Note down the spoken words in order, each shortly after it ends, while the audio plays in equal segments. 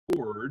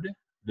forward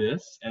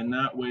this, and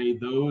that way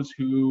those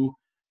who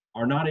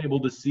are not able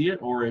to see it,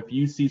 or if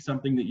you see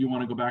something that you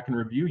want to go back and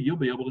review, you'll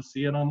be able to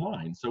see it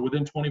online. So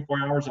within 24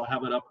 hours, I'll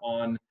have it up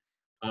on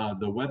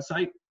the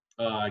website.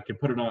 I can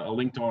put it on a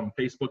link on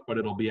Facebook, but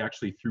it'll be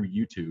actually through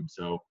YouTube.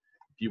 So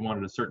if you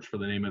wanted to search for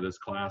the name of this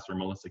class or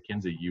Melissa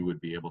Kinsey, you would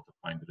be able to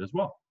find it as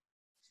well.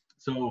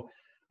 So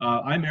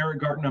I'm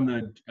Eric Garten. I'm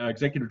the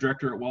Executive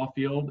Director at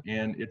Wellfield,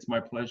 and it's my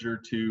pleasure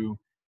to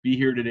be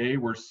here today.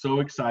 We're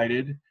so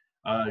excited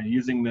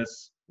using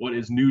this, what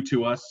is new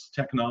to us,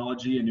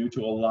 technology, and new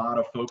to a lot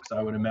of folks,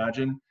 I would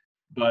imagine.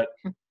 But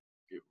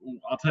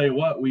I'll tell you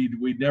what,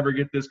 we'd never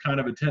get this kind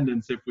of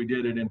attendance if we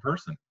did it in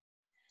person.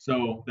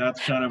 So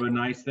that's kind of a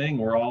nice thing.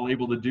 We're all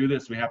able to do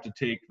this. We have to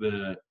take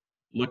the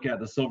look at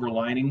the silver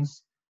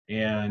linings.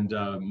 And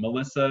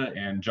Melissa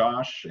and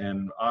Josh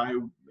and I,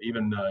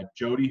 even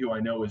Jody, who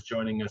I know is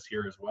joining us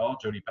here as well,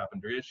 Jody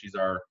Papandrea, she's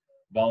our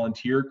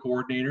volunteer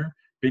coordinator.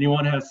 If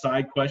anyone has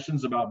side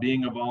questions about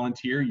being a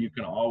volunteer, you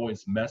can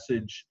always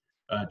message,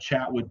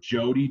 chat with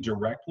Jody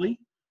directly.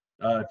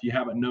 If you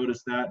haven't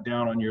noticed that,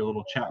 down on your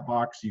little chat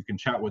box, you can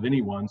chat with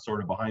anyone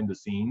sort of behind the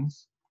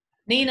scenes.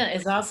 Nina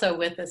is also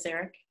with us,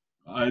 Eric.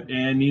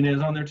 And Nina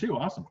is on there too.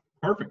 Awesome.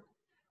 Perfect.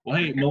 Well,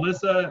 hey,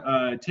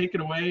 Melissa, take it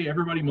away.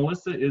 Everybody,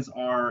 Melissa is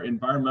our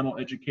environmental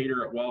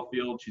educator at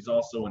Wellfield. She's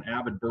also an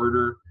avid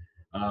birder.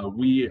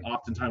 We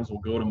oftentimes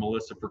will go to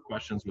Melissa for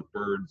questions with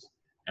birds,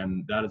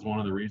 and that is one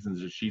of the reasons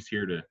that she's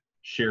here to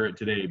share it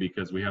today,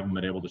 because we haven't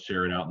been able to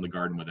share it out in the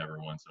garden with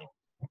everyone. So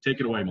take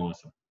it away,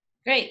 Melissa.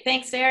 Great.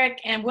 Thanks,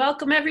 Eric, and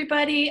welcome,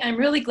 everybody. I'm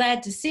really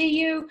glad to see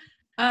you.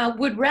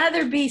 Would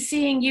rather be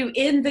seeing you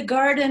in the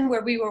garden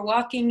where we were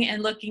walking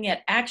and looking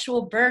at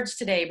actual birds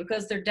today,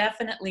 because they're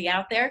definitely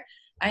out there.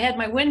 I had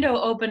my window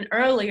open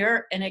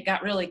earlier and it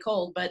got really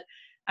cold, but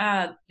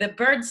the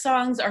bird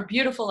songs are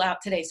beautiful out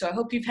today. So I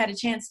hope you've had a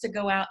chance to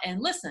go out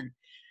and listen.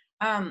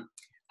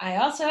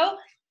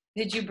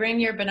 Did you bring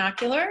your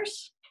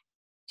binoculars?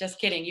 Just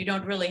kidding. You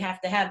don't really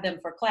have to have them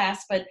for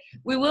class, but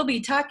we will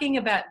be talking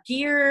about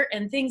gear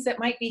and things that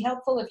might be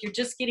helpful if you're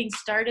just getting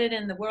started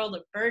in the world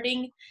of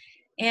birding.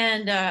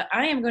 And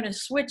I am going to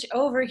switch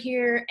over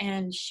here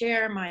and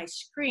share my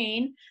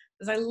screen,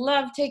 because I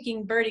love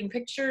taking birding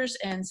pictures,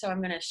 and so I'm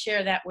going to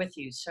share that with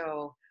you.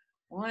 So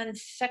 1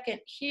 second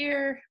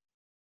here,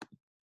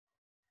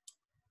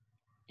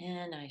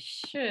 and I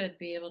should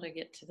be able to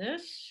get to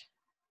this.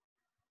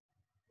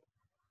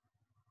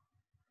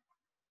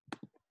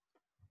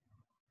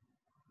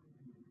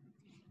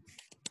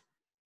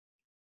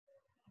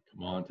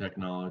 Come on,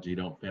 technology,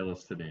 don't fail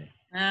us today.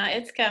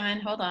 It's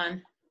coming. Hold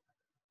on.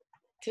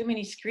 Too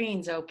many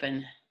screens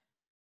open.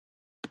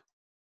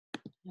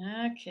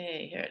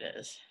 Okay, here it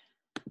is.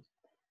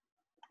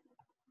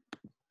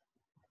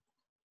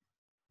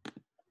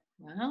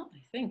 Well, I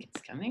think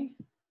it's coming.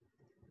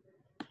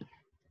 All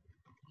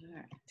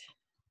right.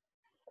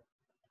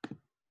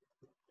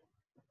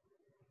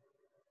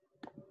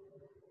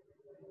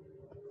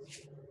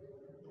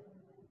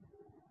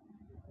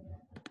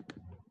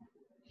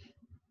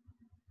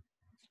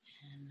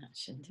 And that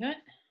should do it.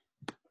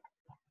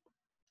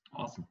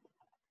 Awesome.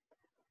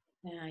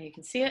 Now you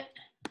can see it.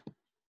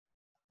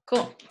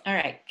 Cool. All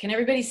right. Can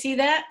everybody see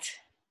that?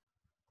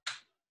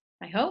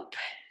 I hope.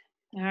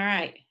 All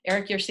right.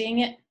 Eric, you're seeing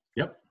it?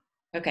 Yep.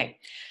 Okay.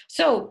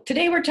 So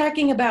today we're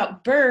talking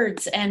about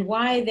birds and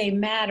why they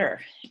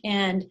matter.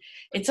 And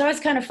it's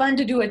always kind of fun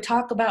to do a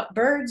talk about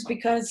birds,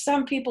 because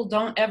some people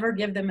don't ever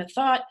give them a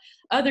thought.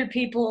 Other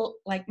people,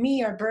 like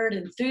me, are bird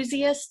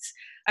enthusiasts.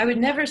 I would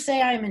never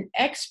say I'm an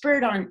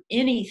expert on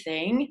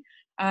anything.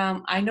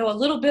 I know a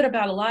little bit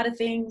about a lot of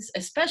things,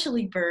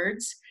 especially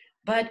birds,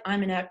 but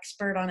I'm an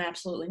expert on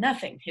absolutely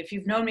nothing. If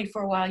you've known me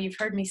for a while, you've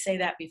heard me say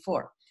that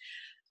before.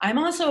 I'm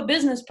also a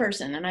business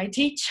person, and I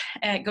teach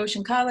at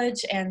Goshen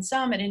College and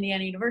some at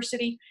Indiana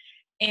University.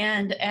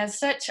 And as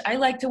such, I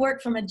like to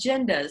work from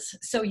agendas,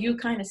 so you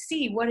kind of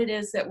see what it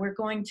is that we're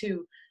going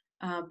to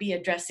be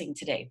addressing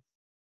today.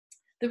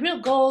 The real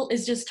goal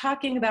is just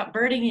talking about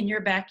birding in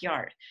your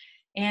backyard.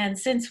 And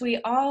since we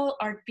all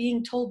are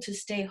being told to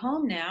stay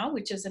home now,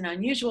 which is an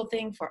unusual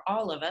thing for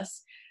all of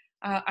us,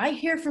 I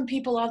hear from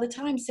people all the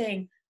time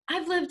saying,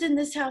 I've lived in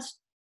this house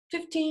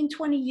 15,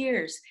 20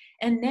 years,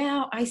 and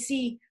now I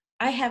see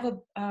I have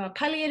a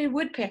pileated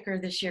woodpecker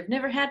this year. I've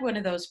never had one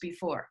of those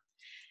before.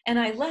 And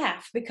I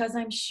laugh, because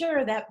I'm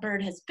sure that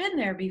bird has been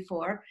there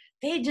before.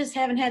 They just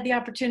haven't had the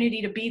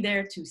opportunity to be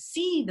there to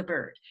see the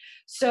bird.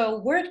 So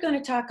we're going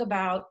to talk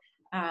about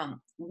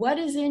what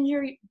is in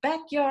your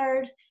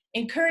backyard,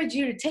 encourage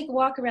you to take a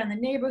walk around the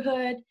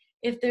neighborhood.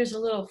 If there's a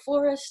little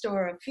forest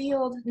or a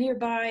field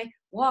nearby,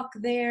 walk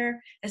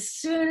there. As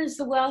soon as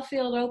the well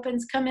field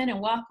opens, come in and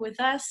walk with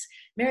us.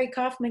 Mary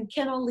Kaufman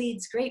Kennel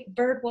leads great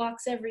bird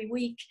walks every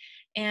week,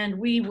 and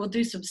we will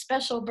do some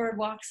special bird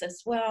walks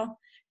as well.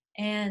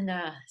 And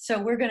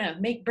so we're going to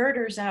make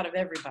birders out of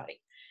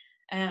everybody.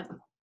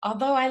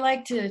 Although I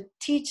like to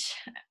teach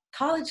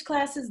college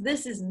classes,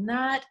 this is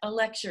not a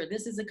lecture,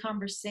 this is a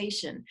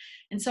conversation.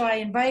 And so I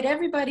invite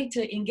everybody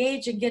to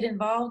engage and get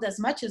involved as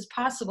much as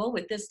possible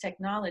with this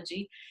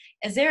technology.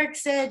 As Eric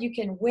said, you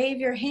can wave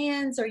your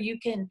hands or you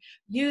can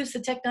use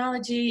the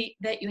technology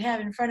that you have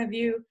in front of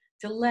you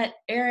to let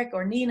Eric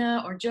or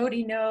Nina or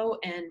Jody know,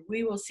 and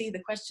we will see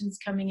the questions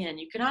coming in.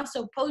 You can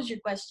also pose your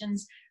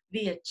questions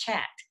via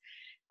chat.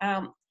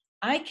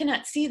 I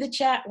cannot see the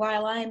chat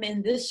while I'm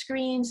in this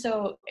screen,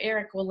 so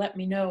Eric will let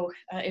me know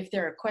if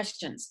there are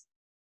questions.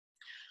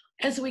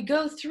 As we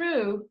go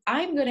through,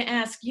 I'm going to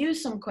ask you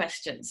some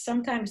questions,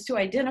 sometimes to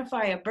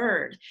identify a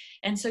bird.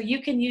 And so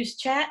you can use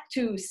chat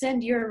to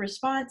send your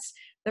response.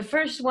 The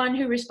first one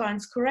who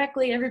responds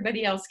correctly,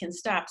 everybody else can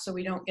stop so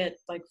we don't get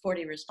like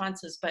 40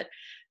 responses, but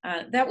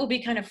that will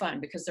be kind of fun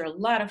because there are a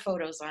lot of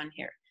photos on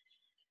here.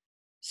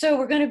 So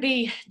we're going to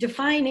be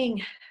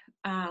defining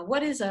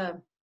what is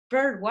a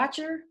bird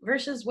watcher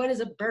versus what is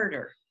a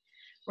birder.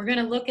 We're going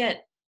to look at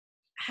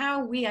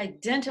how we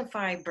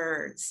identify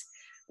birds.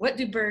 What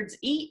do birds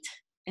eat?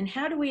 And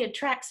how do we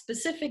attract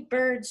specific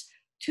birds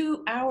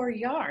to our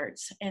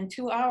yards and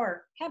to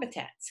our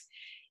habitats?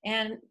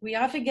 And we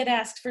often get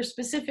asked for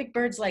specific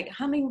birds like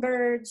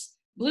hummingbirds,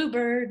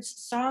 bluebirds,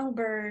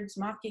 songbirds,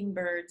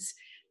 mockingbirds,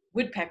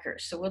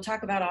 woodpeckers. So we'll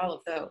talk about all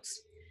of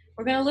those.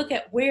 We're going to look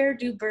at where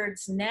do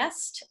birds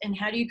nest and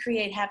how do you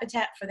create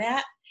habitat for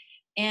that?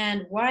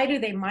 And why do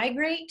they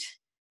migrate?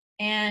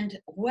 And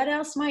what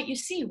else might you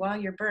see while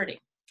you're birding?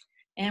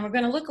 And we're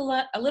going to look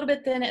a little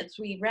bit then as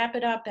we wrap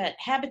it up at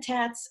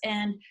habitats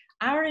and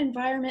our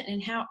environment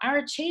and how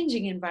our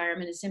changing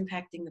environment is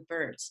impacting the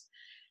birds.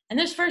 And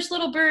this first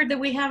little bird that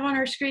we have on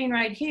our screen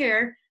right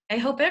here, I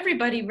hope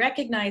everybody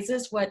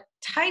recognizes what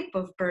type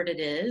of bird it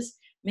is,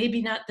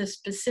 maybe not the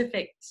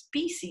specific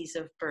species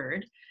of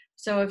bird.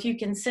 So if you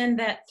can send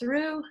that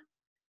through,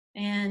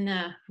 and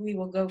we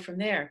will go from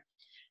there.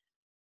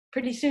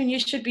 Pretty soon you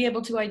should be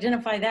able to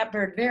identify that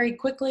bird very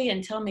quickly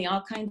and tell me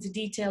all kinds of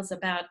details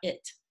about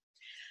it.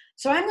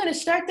 So I'm going to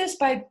start this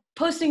by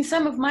posting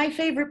some of my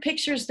favorite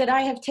pictures that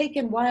I have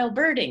taken while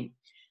birding.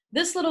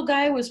 This little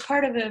guy was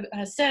part of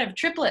a set of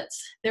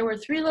triplets. There were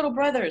 3 little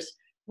brothers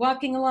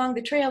walking along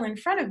the trail in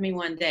front of me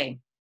one day.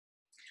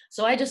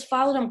 So I just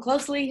followed them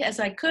closely as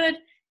I could,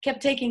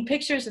 kept taking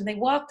pictures, and they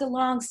walked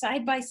along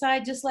side by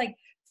side just like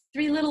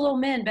 3 little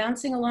old men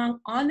bouncing along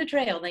on the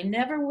trail. They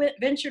never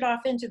ventured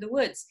off into the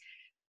woods.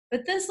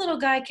 But this little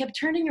guy kept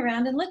turning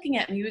around and looking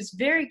at me. He was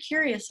very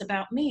curious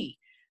about me.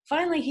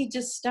 Finally, he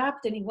just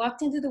stopped and he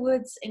walked into the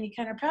woods and he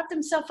kind of propped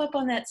himself up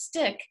on that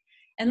stick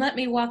and let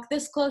me walk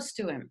this close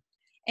to him.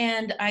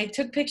 And I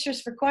took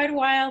pictures for quite a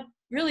while,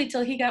 really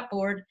till he got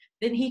bored.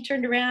 Then he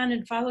turned around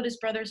and followed his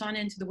brothers on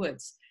into the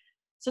woods.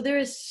 So there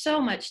is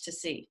so much to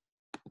see.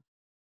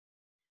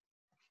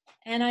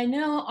 And I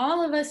know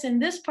all of us in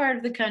this part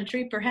of the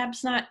country,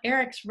 perhaps not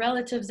Eric's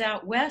relatives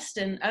out west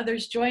and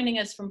others joining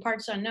us from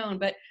parts unknown,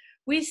 but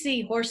we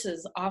see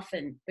horses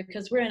often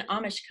because we're in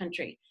Amish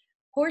country.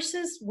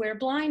 Horses wear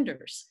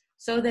blinders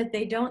so that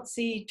they don't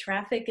see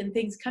traffic and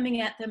things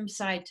coming at them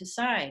side to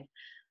side.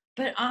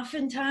 But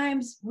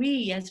oftentimes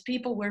we as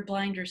people wear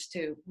blinders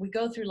too. We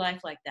go through life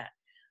like that.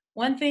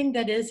 One thing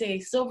that is a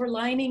silver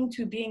lining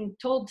to being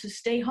told to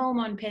stay home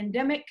on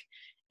pandemic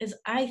is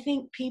I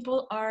think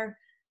people are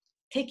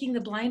taking the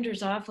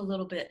blinders off a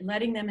little bit and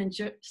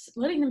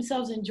letting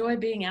themselves enjoy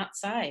being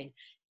outside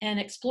and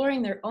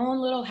exploring their own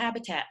little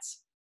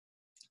habitats.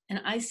 And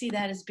I see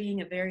that as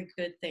being a very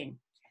good thing.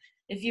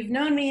 If you've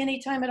known me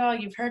anytime at all,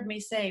 you've heard me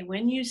say,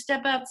 when you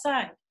step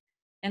outside,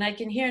 and I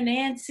can hear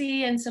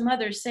Nancy and some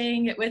others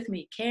saying it with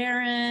me,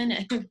 Karen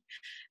and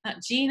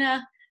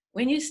Gina,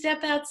 when you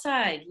step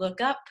outside, look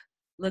up,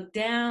 look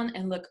down,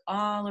 and look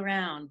all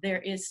around.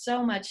 There is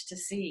so much to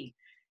see.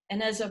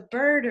 And as a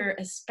birder,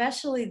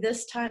 especially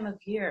this time of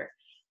year,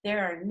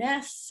 there are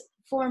nests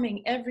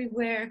forming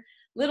everywhere.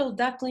 Little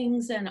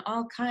ducklings and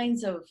all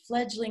kinds of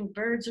fledgling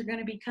birds are going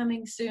to be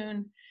coming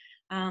soon.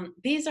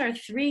 These are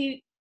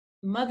 3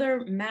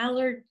 mother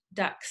mallard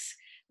ducks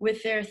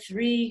with their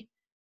 3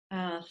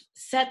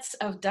 sets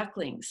of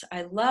ducklings.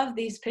 I love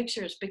these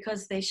pictures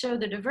because they show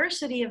the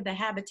diversity of the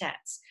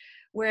habitats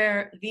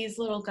where these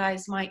little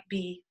guys might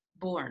be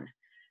born.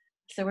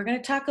 So we're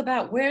going to talk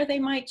about where they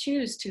might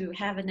choose to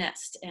have a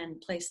nest and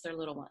place their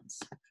little ones.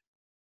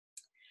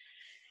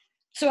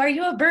 So are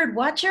you a bird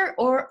watcher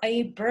or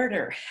a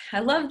birder? I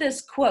love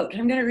this quote.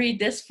 I'm going to read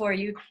this for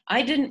you.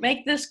 I didn't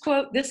make this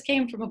quote. This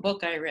came from a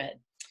book I read.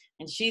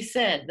 And she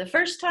said, the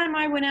first time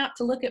I went out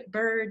to look at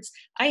birds,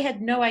 I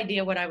had no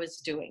idea what I was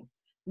doing.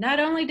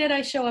 Not only did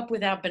I show up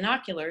without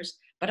binoculars,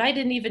 but I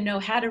didn't even know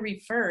how to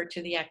refer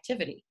to the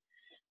activity.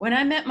 When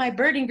I met my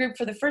birding group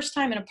for the first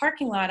time in a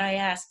parking lot, I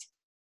asked,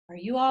 are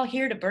you all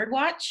here to bird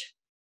watch?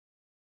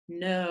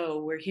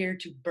 No, we're here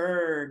to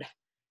bird.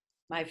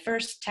 My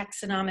first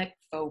taxonomic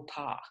faux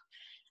pas.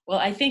 Well,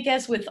 I think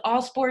as with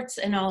all sports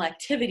and all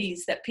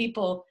activities that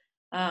people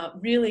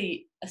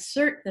really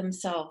assert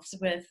themselves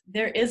with,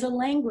 there is a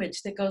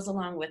language that goes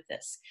along with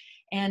this.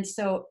 And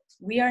so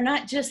we are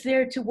not just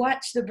there to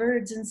watch the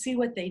birds and see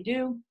what they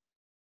do.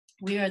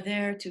 We are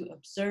there to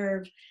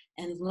observe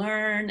and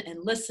learn and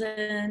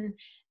listen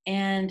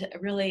and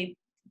really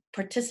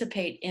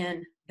participate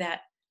in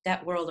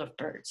that world of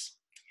birds.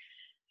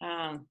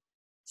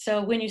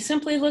 So when you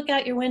simply look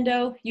out your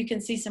window, you can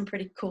see some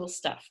pretty cool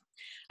stuff.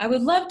 I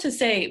would love to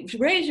say,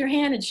 raise your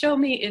hand and show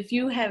me if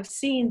you have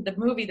seen the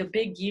movie The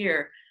Big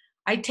Year.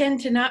 I tend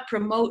to not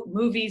promote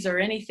movies or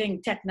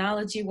anything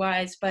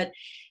technology-wise, but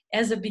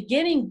as a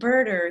beginning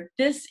birder,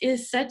 this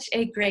is such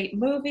a great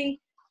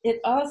movie. It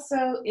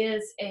also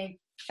is a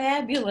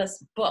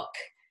fabulous book.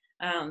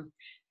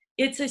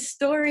 It's a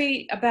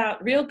story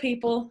about real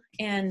people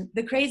and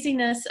the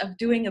craziness of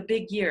doing a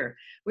big year,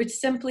 which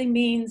simply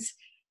means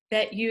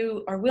that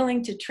you are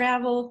willing to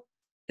travel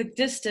the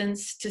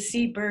distance to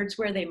see birds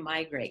where they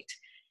migrate.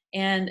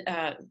 And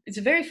it's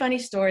a very funny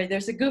story.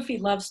 There's a goofy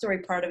love story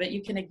part of it.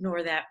 You can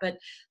ignore that. But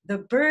the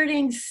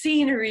birding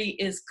scenery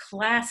is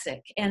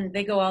classic. And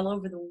they go all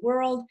over the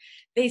world.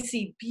 They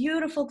see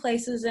beautiful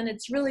places. And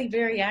it's really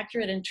very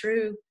accurate and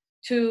true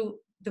to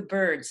the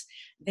birds.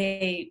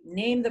 They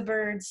name the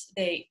birds.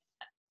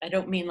 I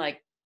don't mean like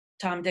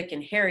Tom, Dick,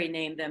 and Harry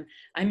name them.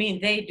 I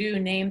mean, they do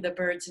name the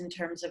birds in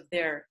terms of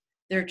their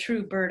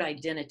true bird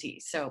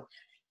identity. So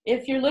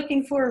if you're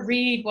looking for a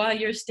read while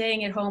you're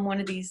staying at home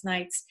one of these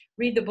nights,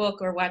 read the book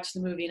or watch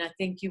the movie, and I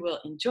think you will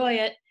enjoy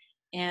it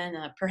and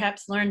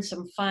perhaps learn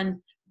some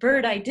fun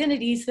bird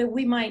identities that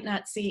we might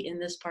not see in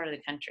this part of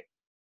the country.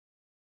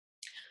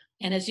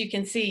 And as you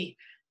can see,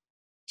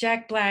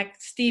 Jack Black,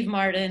 Steve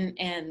Martin,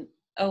 and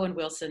Owen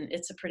Wilson,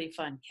 it's a pretty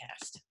fun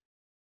cast.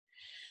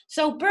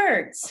 So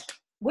birds,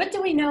 what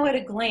do we know at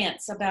a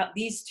glance about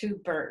these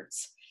two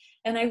birds?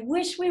 And I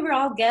wish we were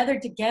all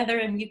gathered together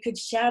and you could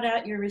shout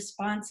out your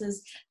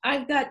responses.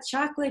 I've got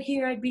chocolate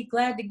here. I'd be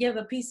glad to give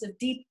a piece of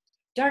deep,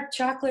 dark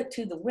chocolate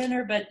to the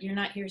winner, but you're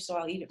not here, so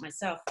I'll eat it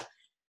myself.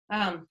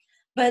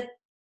 But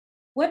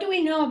what do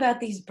we know about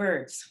these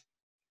birds?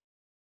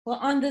 Well,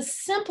 on the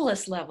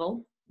simplest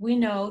level, we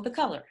know the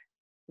color.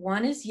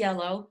 One is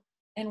yellow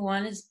and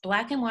one is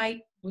black and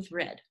white with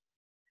red.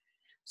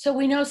 So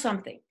we know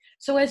something.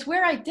 So as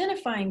we're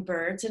identifying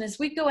birds and as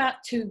we go out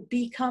to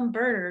become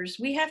birders,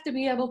 we have to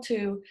be able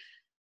to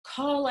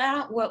call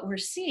out what we're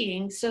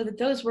seeing so that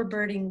those we're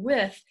birding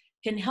with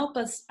can help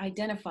us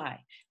identify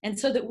and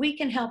so that we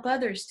can help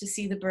others to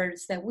see the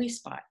birds that we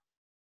spot.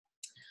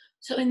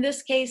 So in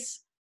this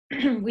case,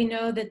 we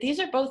know that these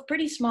are both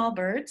pretty small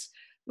birds.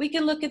 We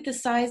can look at the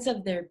size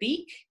of their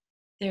beak.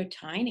 They're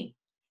tiny.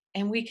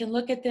 And we can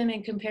look at them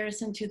in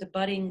comparison to the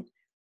budding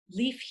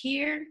leaf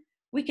here.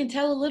 We can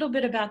tell a little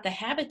bit about the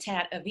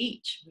habitat of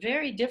each,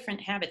 very different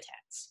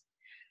habitats.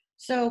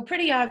 So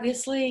pretty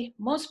obviously,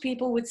 most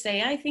people would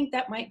say, I think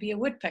that might be a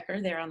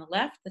woodpecker there on the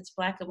left, that's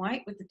black and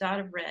white with the dot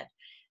of red.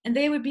 And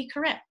they would be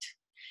correct.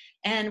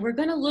 And we're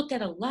gonna look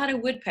at a lot of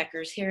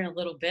woodpeckers here in a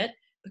little bit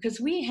because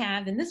we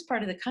have, in this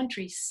part of the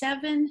country,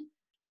 7,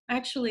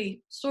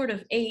 actually sort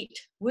of 8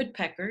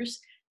 woodpeckers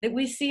that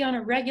we see on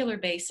a regular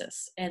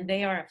basis. And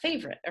they are a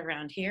favorite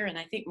around here and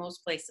I think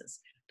most places.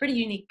 Pretty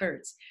unique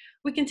birds.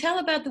 We can tell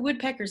about the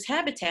woodpecker's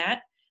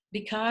habitat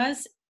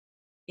because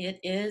it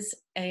is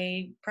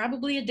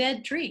probably a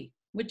dead tree,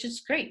 which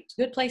is great. It's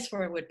a good place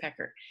for a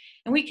woodpecker.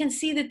 And we can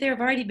see that there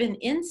have already been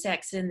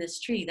insects in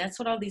this tree. That's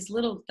what all these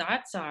little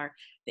dots are.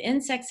 The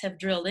insects have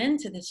drilled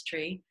into this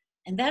tree,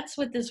 and that's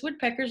what this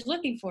woodpecker is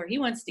looking for. He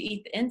wants to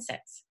eat the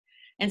insects.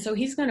 And so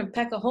he's going to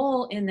peck a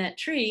hole in that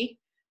tree,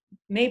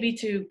 maybe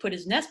to put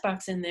his nest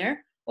box in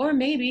there, or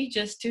maybe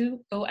just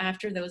to go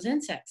after those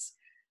insects.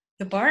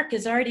 The bark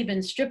has already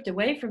been stripped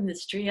away from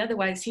this tree,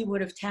 otherwise he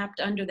would have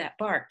tapped under that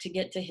bark to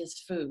get to his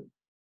food.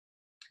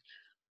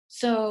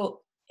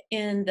 So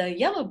in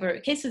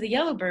the case of the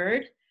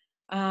yellowbird,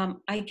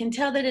 I can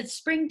tell that it's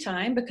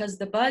springtime because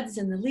the buds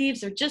and the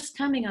leaves are just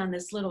coming on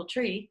this little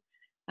tree,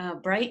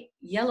 bright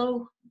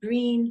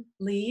yellow-green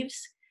leaves,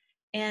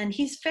 and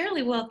he's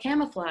fairly well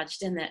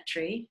camouflaged in that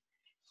tree.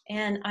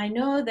 And I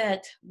know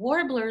that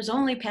warblers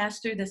only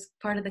pass through this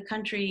part of the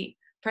country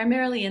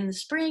primarily in the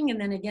spring and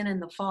then again in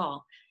the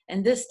fall.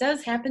 And this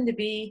does happen to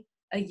be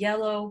a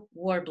yellow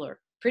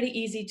warbler, pretty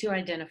easy to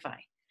identify.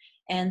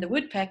 And the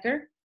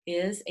woodpecker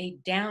is a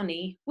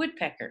downy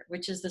woodpecker,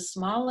 which is the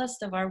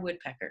smallest of our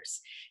woodpeckers.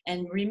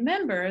 And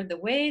remember the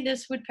way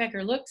this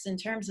woodpecker looks in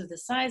terms of the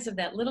size of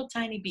that little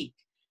tiny beak.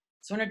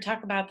 So I want to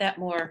talk about that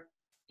more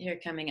here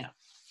coming up.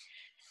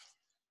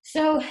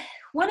 So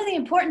one of the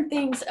important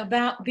things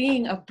about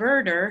being a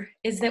birder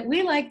is that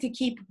we like to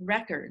keep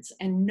records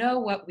and know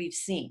what we've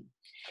seen.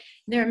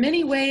 There are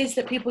many ways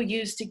that people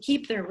use to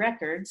keep their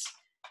records.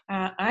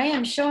 I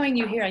am showing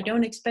you here, I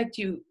don't expect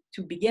you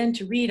to begin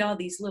to read all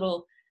these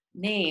little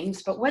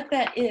names, but what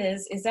that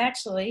is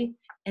actually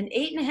an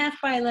 8.5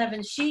 by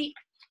 11 sheet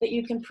that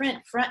you can print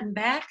front and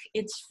back.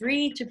 It's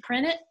free to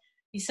print it.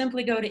 You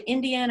simply go to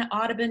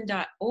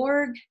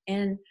indianaaudubon.org,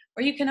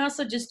 or you can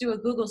also just do a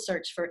Google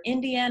search for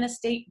Indiana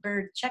State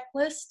Bird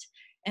Checklist,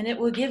 and it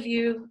will give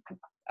you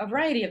a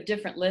variety of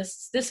different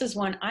lists. This is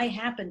one I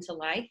happen to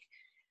like.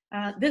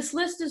 This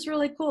list is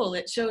really cool.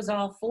 It shows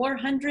all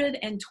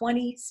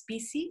 420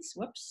 species.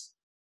 Whoops,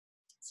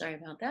 sorry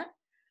about that.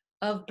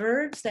 of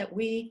birds that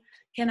we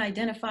can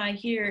identify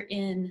here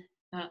in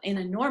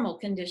a normal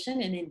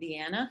condition in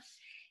Indiana.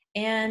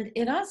 And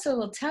it also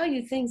will tell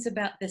you things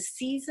about the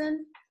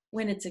season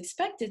when it's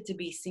expected to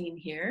be seen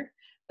here,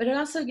 but it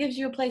also gives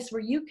you a place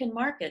where you can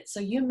mark it. So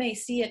you may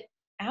see it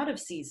out of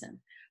season,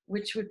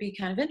 which would be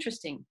kind of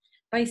interesting.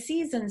 By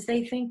seasons,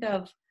 they think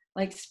of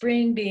like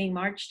spring being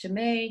March to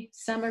May,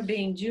 summer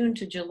being June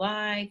to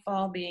July,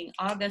 fall being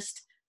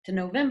August to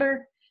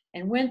November,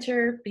 and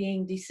winter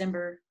being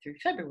December through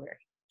February.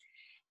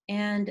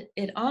 And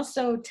it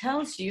also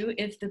tells you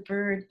if the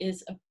bird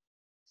is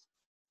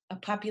a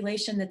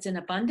population that's in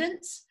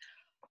abundance,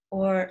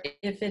 or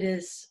if it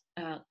is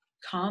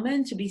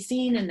common to be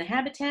seen in the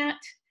habitat,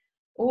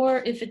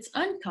 or if it's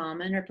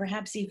uncommon or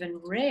perhaps even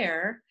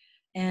rare,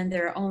 and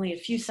there are only a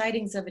few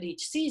sightings of it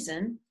each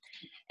season.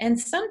 And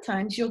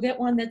sometimes you'll get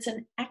one that's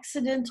an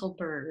accidental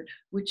bird,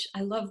 which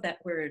I love that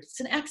word.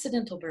 It's an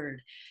accidental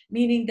bird,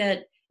 meaning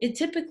that it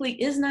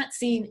typically is not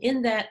seen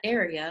in that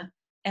area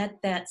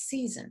at that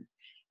season.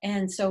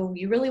 And so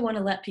you really want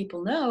to let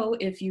people know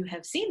if you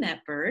have seen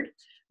that bird,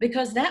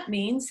 because that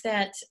means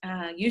that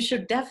you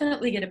should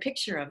definitely get a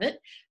picture of it,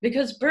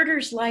 because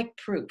birders like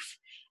proof.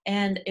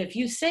 And if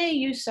you say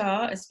you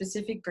saw a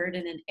specific bird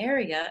in an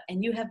area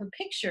and you have a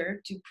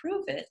picture to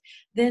prove it,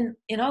 then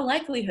in all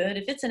likelihood,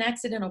 if it's an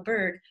accidental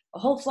bird, a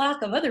whole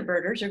flock of other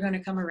birders are going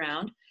to come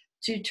around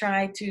to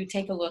try to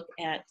take a look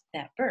at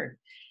that bird.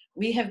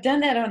 We have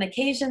done that on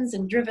occasions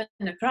and driven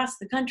across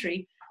the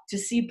country to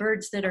see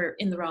birds that are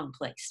in the wrong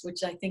place,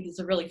 which I think is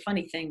a really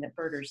funny thing that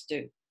birders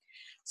do.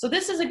 So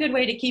this is a good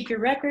way to keep your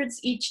records.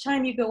 Each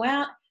time you go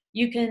out,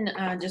 you can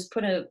just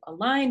put a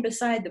line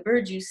beside the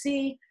birds you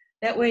see.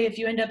 That way, if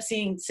you end up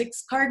seeing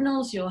 6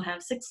 cardinals, you'll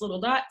have 6 little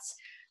dots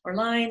or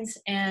lines.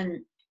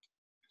 And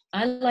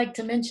I like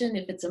to mention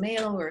if it's a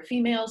male or a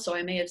female, so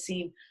I may have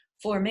seen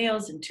 4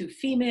 males and 2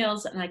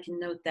 females, and I can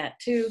note that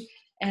too.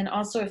 And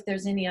also, if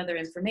there's any other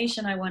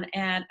information I want to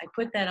add, I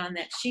put that on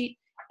that sheet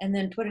and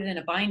then put it in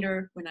a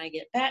binder when I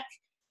get back,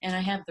 and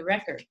I have the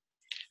record.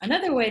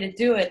 Another way to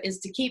do it is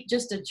to keep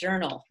just a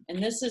journal.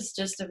 And this is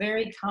just a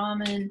very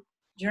common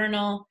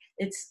journal.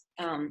 It's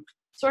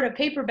sort of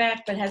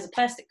paperback, but has a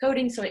plastic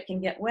coating so it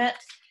can get wet,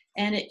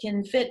 and it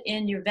can fit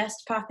in your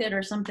vest pocket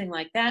or something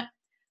like that.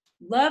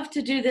 Love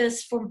to do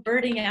this for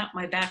birding out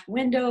my back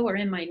window or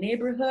in my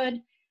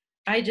neighborhood.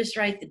 I just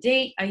write the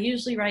date. I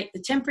usually write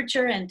the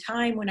temperature and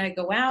time when I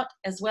go out,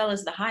 as well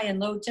as the high and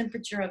low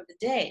temperature of the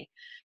day,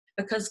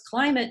 because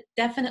climate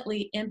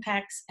definitely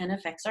impacts and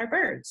affects our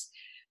birds.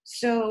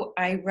 So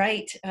I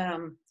write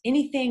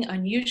anything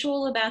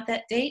unusual about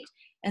that date,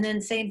 and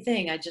then same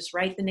thing, I just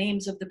write the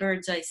names of the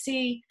birds I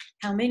see,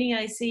 how many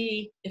I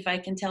see, if I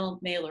can tell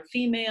male or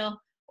female,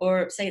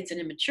 or say it's an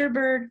immature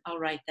bird, I'll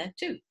write that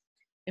too.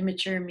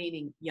 Immature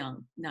meaning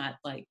young, not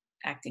like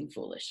acting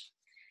foolish.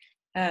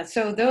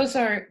 So those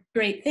are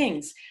great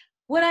things.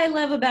 What I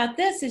love about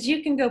this is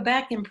you can go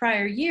back in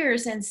prior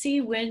years and see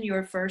when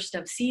your first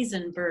of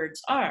season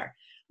birds are,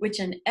 which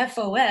an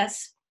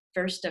FOS,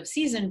 first of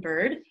season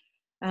bird,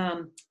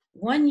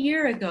 1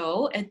 year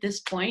ago at this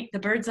point, the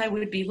birds I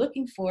would be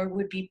looking for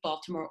would be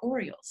Baltimore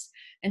Orioles.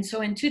 And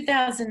so in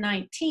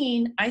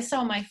 2019, I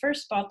saw my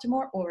first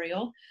Baltimore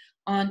Oriole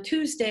on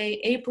Tuesday,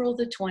 April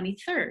the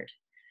 23rd.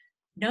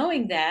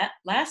 Knowing that,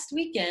 last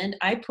weekend,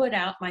 I put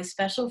out my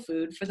special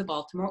food for the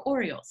Baltimore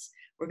Orioles.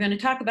 We're going to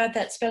talk about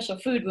that special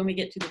food when we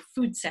get to the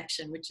food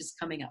section, which is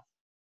coming up.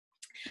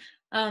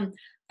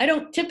 I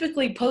don't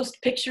typically post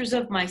pictures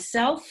of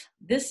myself.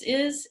 This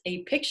is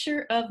a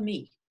picture of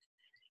me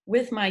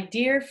with my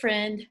dear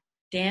friend,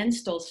 Dan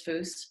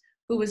Stolzfus,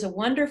 who was a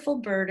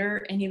wonderful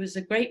birder, and he was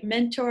a great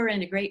mentor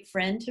and a great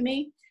friend to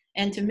me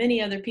and to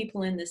many other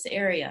people in this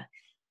area.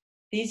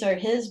 These are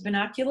his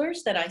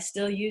binoculars that I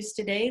still use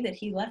today that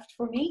he left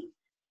for me.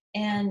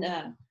 And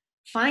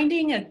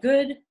finding a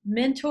good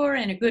mentor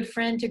and a good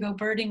friend to go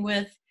birding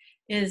with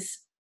is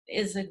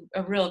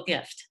a real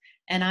gift.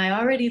 And I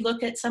already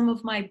look at some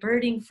of my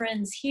birding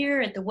friends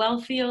here at the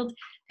Wellfield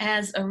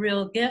as a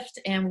real gift,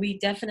 and we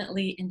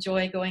definitely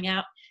enjoy going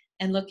out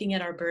and looking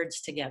at our birds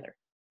together.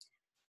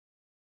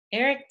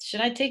 Eric,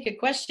 should I take a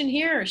question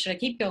here or should I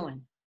keep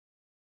going?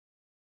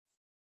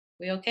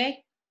 We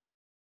okay?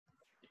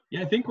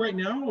 Yeah, I think right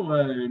now,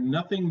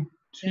 nothing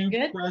too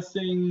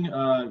pressing.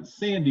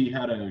 Sandy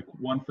had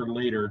one for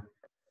later.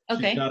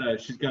 Okay.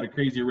 She's got a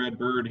crazy red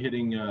bird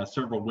hitting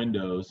several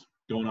windows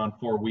going on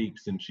 4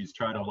 weeks, and she's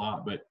tried a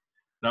lot, but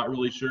not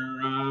really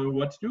sure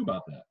what to do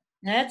about that.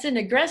 That's an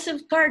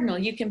aggressive cardinal.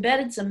 You can bet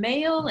it's a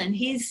male, and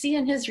he's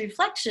seeing his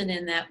reflection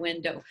in that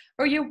window.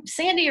 Or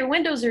Sandy, your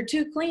windows are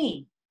too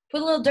clean.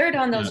 Put a little dirt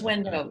on those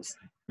windows.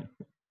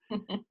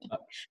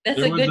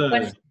 That's a good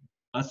question.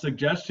 A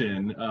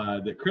suggestion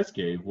that Chris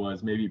gave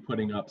was maybe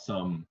putting up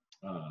some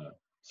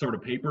sort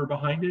of paper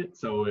behind it,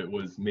 so it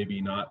was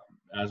maybe not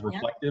as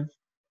reflective.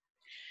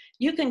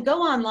 You can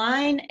go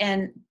online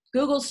and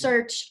Google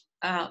search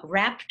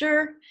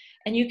raptor,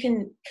 and you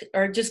can,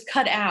 or just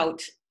cut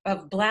out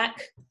of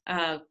black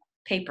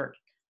paper,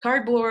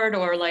 cardboard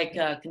or like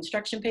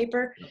construction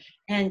paper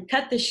and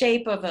cut the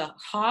shape of a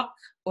hawk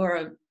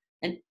or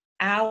an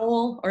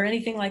owl or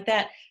anything like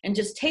that and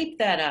just tape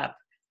that up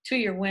to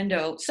your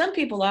window. Some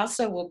people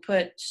also will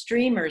put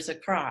streamers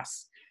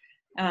across.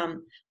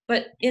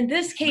 But in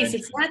this case,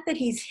 it's not that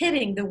he's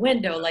hitting the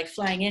window like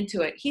flying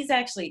into it. He's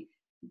actually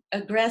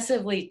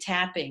aggressively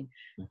tapping.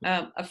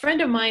 A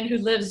friend of mine who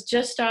lives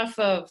just off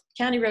of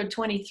County Road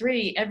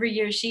 23, every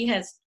year she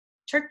has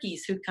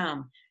turkeys who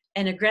come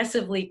and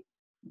aggressively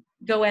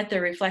go at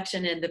their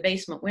reflection in the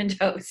basement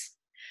windows.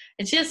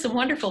 And she has some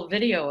wonderful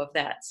video of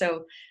that.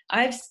 So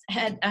I've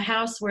had a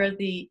house where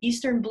the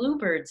eastern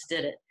bluebirds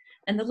did it.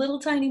 And the little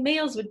tiny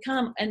males would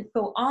come and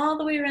go all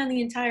the way around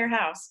the entire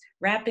house,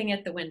 rapping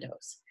at the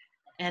windows.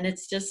 And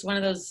it's just one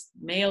of those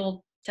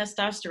male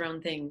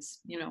testosterone things,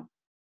 you know.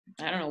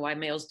 I don't know why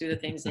males do the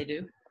things they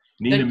do.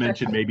 Nina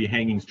mentioned maybe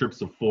hanging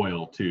strips of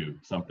foil too,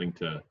 something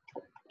to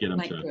get them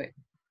to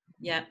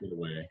get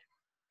away.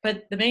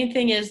 But the main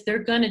thing is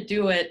they're going to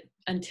do it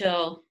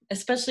until,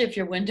 especially if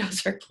your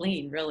windows are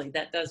clean, really,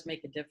 that does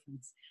make a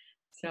difference.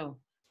 So,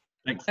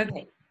 thanks.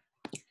 Okay,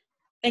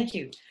 thank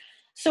you.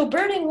 So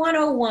birding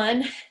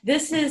 101,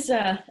 this is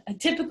a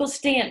typical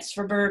stance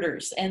for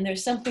birders, and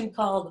there's something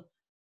called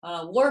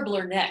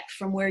warbler neck,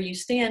 from where you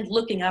stand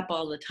looking up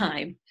all the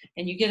time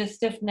and you get a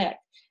stiff neck.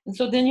 And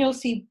so then you'll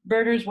see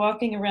birders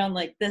walking around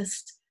like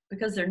this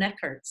because their neck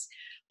hurts.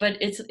 But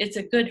it's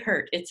a good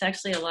hurt. It's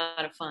actually a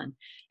lot of fun.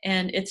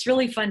 And it's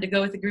really fun to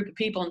go with a group of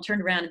people and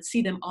turn around and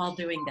see them all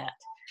doing that.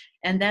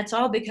 And that's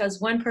all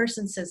because one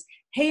person says,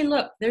 hey,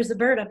 look, there's a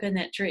bird up in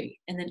that tree.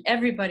 And then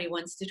everybody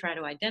wants to try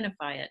to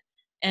identify it.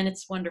 And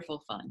it's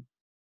wonderful fun.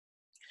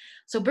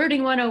 So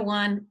birding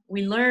 101,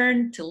 we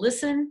learn to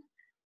listen,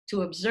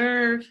 to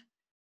observe.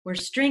 We're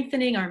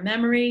strengthening our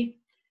memory.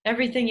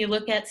 Everything you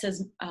look at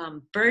says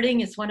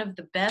birding is one of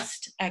the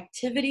best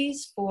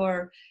activities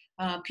for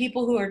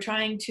people who are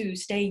trying to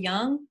stay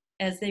young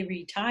as they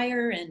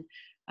retire and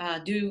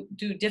do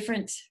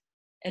different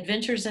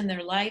adventures in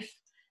their life.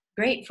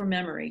 Great for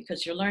memory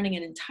because you're learning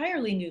an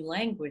entirely new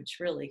language,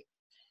 really.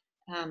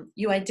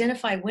 You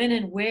identify when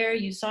and where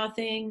you saw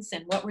things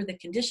and what were the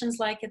conditions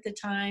like at the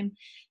time.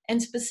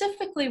 And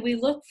specifically, we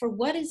look for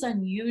what is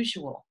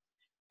unusual.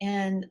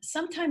 And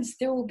sometimes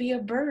there will be a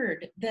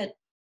bird that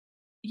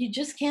you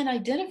just can't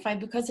identify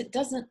because it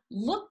doesn't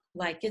look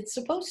like it's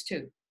supposed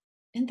to.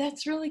 And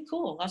that's really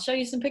cool. I'll show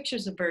you some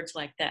pictures of birds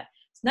like that.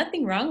 There's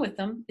nothing wrong with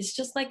them. It's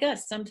just like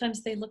us.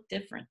 Sometimes they look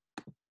different.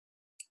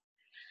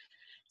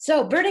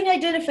 So birding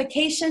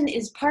identification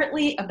is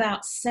partly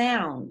about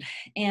sound.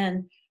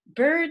 And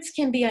birds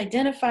can be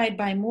identified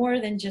by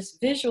more than just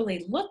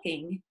visually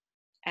looking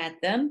at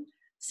them.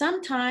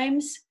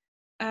 Sometimes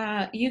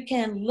you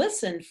can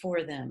listen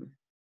for them.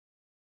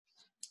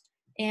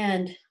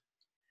 And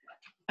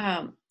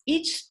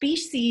each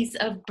species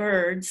of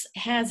birds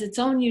has its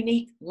own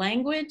unique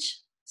language,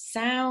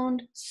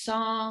 sound,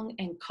 song,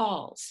 and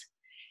calls.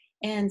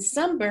 And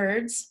some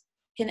birds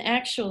can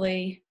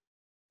actually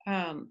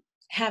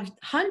have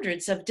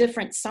hundreds of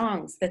different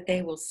songs that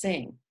they will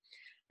sing.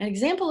 An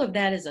example of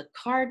that is a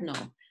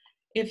cardinal.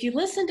 If you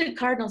listen to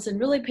cardinals and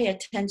really pay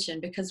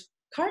attention, because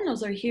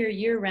cardinals are here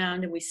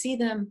year-round and we see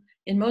them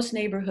in most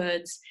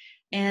neighborhoods,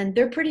 and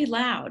they're pretty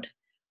loud,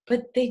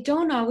 but they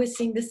don't always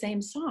sing the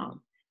same song.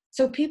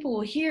 So people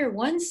will hear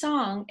one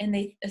song and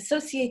they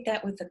associate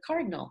that with the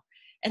cardinal.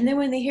 And then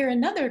when they hear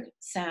another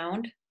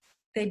sound,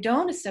 they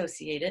don't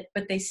associate it,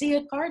 but they see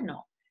a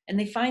cardinal and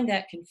they find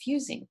that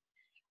confusing.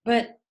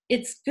 But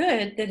it's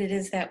good that it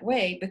is that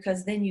way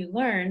because then you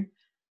learn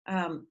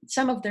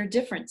some of their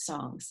different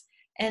songs.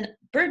 And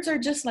birds are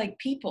just like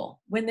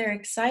people. When they're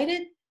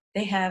excited,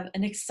 they have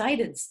an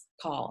excited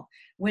call.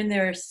 When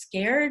they're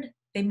scared,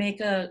 they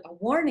make a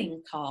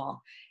warning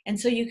call. And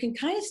so you can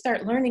kind of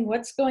start learning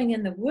what's going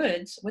in the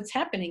woods, what's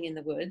happening in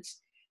the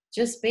woods,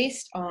 just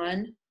based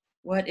on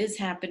what is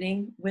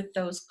happening with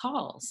those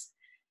calls.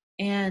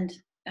 And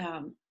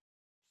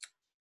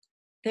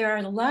there are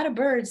a lot of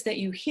birds that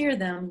you hear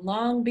them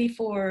long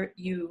before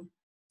you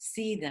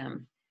see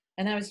them.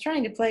 And I was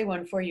trying to play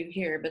one for you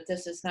here, but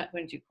this is not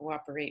going to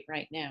cooperate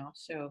right now.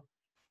 So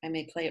I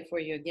may play it for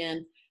you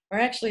again. Or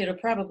actually, it'll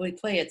probably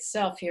play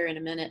itself here in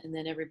a minute, and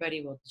then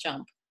everybody will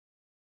jump.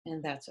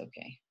 And that's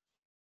okay.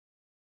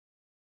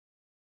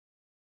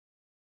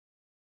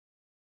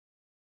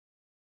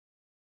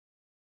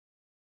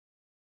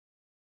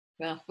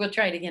 Well, we'll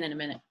try it again in a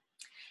minute.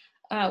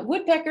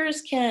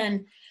 Woodpeckers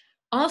can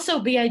also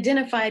be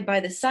identified by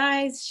the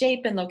size,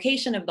 shape, and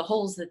location of the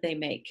holes that they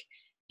make.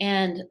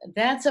 And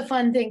that's a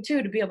fun thing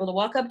too, to be able to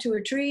walk up to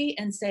a tree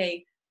and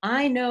say,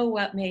 I know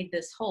what made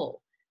this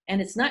hole. And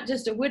it's not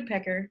just a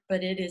woodpecker,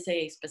 but it is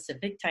a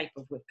specific type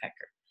of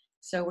woodpecker.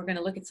 So we're going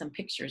to look at some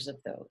pictures of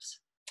those.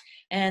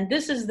 And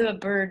this is the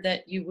bird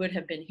that you would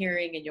have been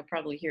hearing, and you'll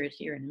probably hear it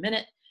here in a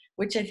minute,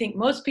 which I think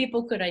most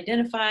people could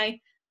identify.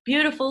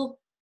 Beautiful,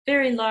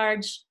 very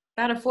large,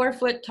 about a 4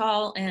 foot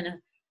tall, and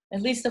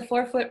at least a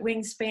 4 foot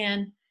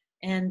wingspan.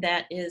 And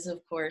that is,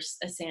 of course,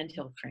 a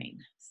sandhill crane.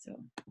 So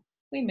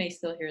we may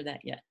still hear that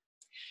yet.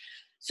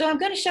 So I'm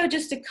going to show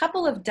just a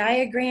couple of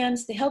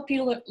diagrams to help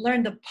you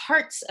learn the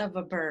parts of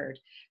a bird,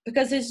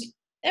 because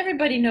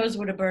everybody knows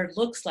what a bird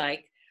looks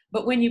like,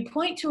 but when you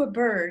point to a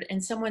bird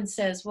and someone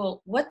says,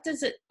 well, what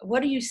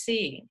are you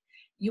seeing?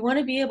 You want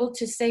to be able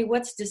to say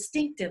what's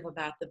distinctive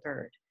about the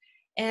bird.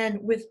 And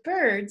with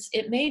birds,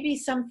 it may be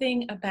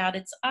something about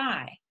its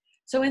eye.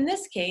 So in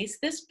this case,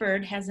 this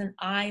bird has an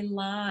eye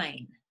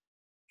line,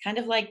 kind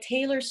of like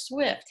Taylor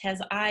Swift has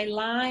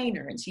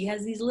eyeliner, and she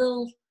has these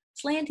little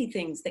slanty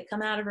things that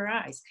come out of her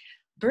eyes.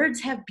 Birds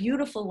have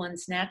beautiful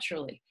ones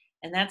naturally,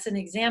 and that's an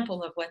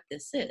example of what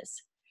this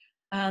is.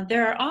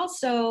 There are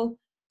also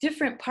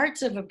different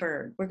parts of a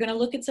bird. We're going to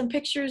look at some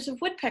pictures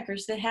of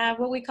woodpeckers that have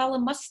what we call a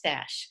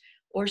mustache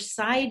or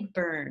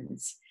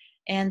sideburns,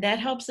 and that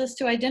helps us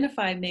to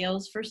identify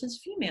males versus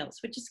females,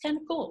 which is kind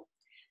of cool.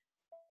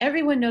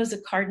 Everyone knows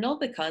a cardinal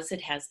because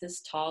it has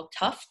this tall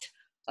tuft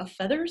of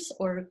feathers,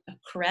 or a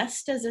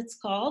crest as it's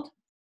called.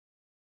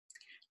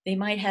 They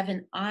might have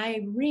an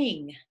eye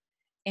ring,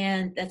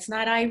 and that's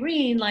not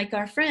Irene like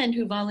our friend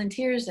who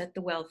volunteers at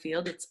the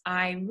Wellfield. It's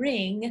eye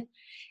ring,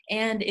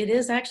 and it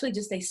is actually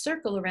just a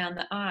circle around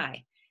the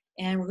eye.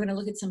 And we're going to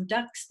look at some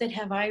ducks that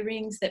have eye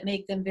rings that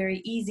make them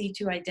very easy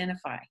to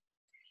identify.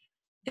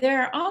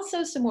 There are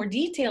also some more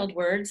detailed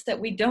words that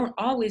we don't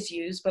always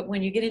use, but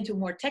when you get into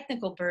more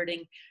technical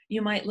birding,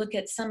 you might look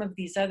at some of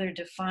these other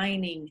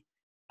defining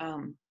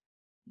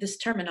this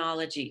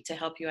terminology to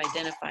help you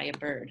identify a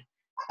bird.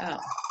 Oh,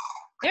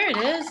 there it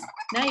is.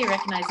 Now you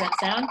recognize that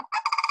sound.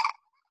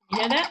 You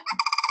hear that?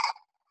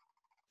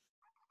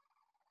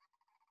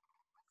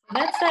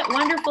 That's that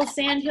wonderful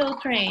sandhill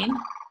crane.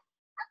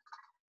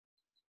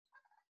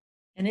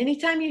 And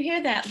anytime you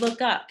hear that,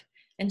 look up.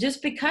 And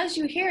just because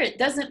you hear it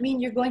doesn't mean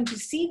you're going to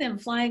see them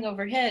flying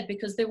overhead,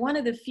 because they're one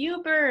of the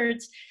few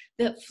birds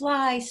that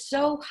fly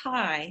so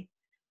high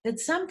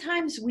that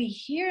sometimes we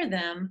hear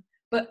them,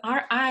 but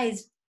our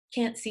eyes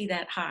can't see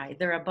that high.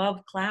 They're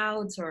above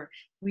clouds, or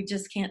we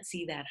just can't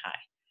see that high.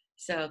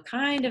 So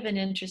kind of an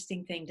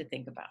interesting thing to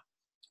think about.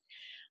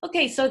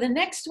 Okay, so the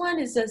next one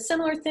is a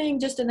similar thing,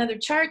 just another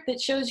chart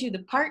that shows you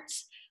the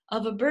parts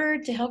of a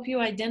bird to help you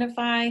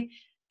identify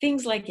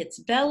things like its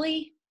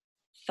belly,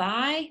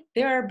 thigh.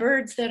 There are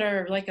birds that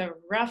are like a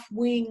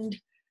rough-winged,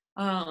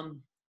 a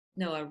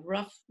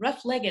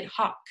rough-legged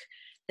hawk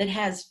that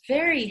has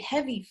very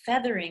heavy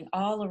feathering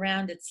all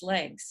around its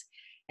legs.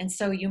 And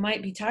so you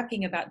might be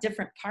talking about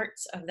different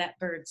parts of that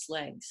bird's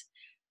legs.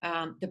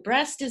 The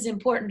breast is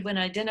important when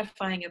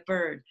identifying a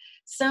bird.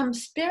 Some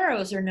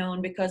sparrows are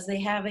known because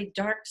they have a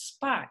dark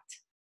spot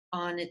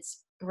on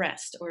its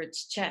breast or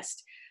its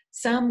chest.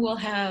 Some will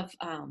have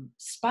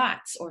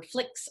spots or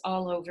flicks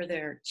all over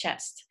their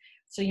chest.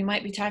 So you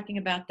might be talking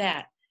about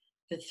that.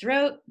 The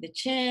throat, the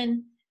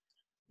chin.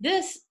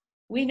 This,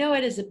 we know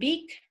it as a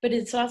beak, but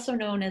it's also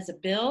known as a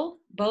bill.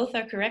 Both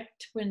are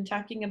correct when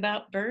talking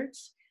about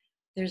birds.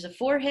 There's a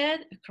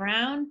forehead, a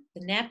crown,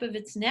 the nape of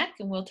its neck,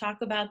 and we'll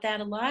talk about that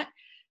a lot.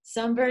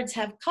 Some birds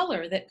have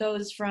color that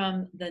goes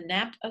from the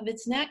nape of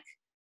its neck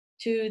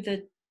to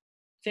the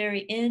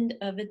very end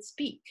of its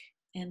beak.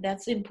 And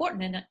that's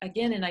important, and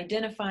again, in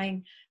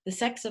identifying the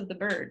sex of the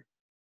bird.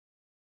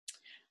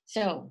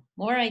 So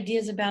more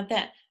ideas about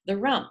that. The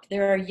rump,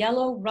 there are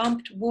yellow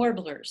rumped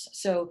warblers.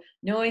 So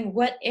knowing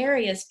what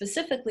area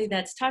specifically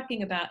that's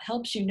talking about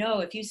helps you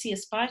know, if you see a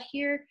spot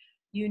here,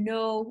 you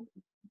know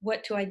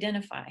what to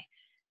identify.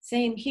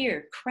 Same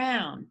here,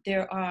 crown.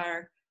 There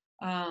are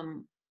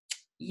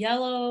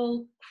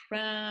yellow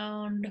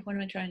crowned, what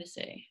am I trying to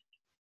say?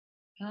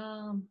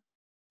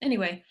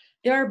 Anyway,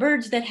 there are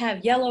birds that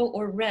have yellow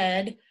or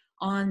red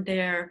on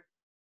their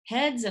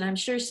heads, and I'm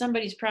sure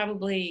somebody's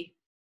probably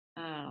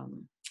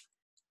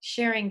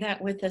sharing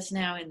that with us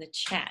now in the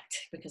chat,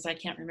 because I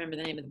can't remember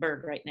the name of the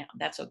bird right now.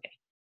 That's okay.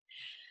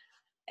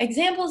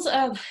 Examples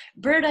of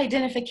bird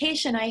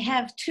identification. I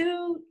have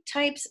two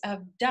types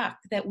of duck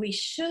that we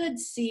should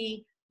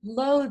see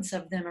loads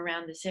of them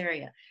around this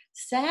area.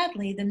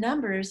 Sadly, the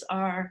numbers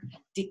are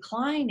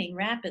declining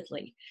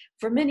rapidly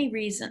for many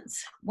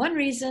reasons. One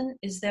reason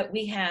is that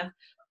we have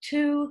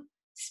two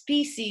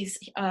species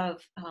of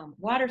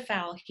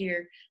waterfowl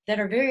here that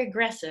are very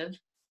aggressive.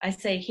 I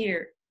say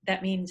here,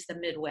 that means the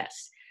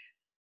Midwest.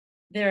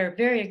 They're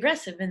very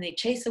aggressive and they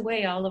chase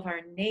away all of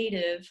our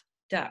native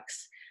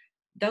ducks.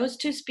 Those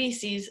two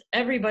species,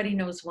 everybody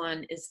knows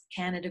one is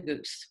Canada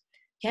goose.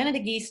 Canada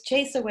geese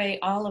chase away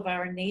all of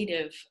our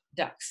native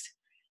ducks,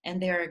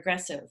 and they're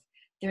aggressive.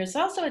 There's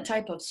also a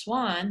type of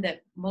swan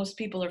that most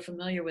people are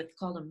familiar with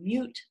called a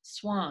mute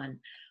swan.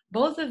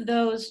 Both of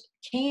those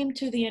came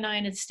to the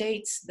United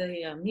States.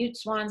 The mute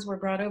swans were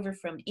brought over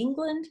from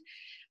England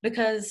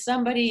because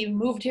somebody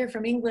moved here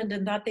from England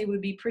and thought they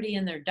would be pretty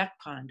in their duck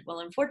pond. Well,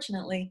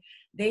 unfortunately,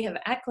 they have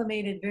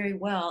acclimated very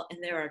well,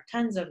 and there are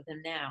tons of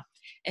them now.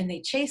 And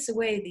they chase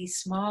away these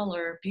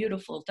smaller,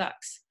 beautiful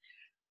ducks.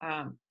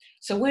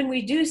 So when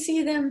we do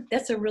see them,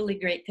 that's a really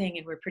great thing,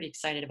 and we're pretty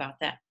excited about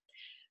that.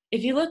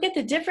 If you look at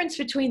the difference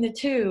between the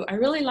two, I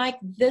really like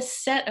this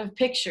set of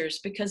pictures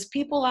because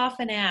people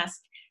often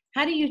ask,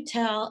 how do you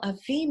tell a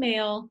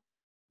female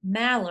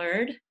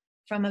mallard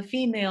from a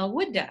female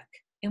wood duck.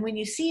 And when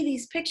you see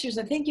these pictures,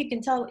 I think you can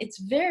tell it's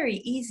very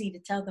easy to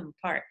tell them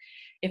apart.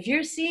 If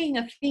you're seeing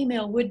a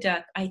female wood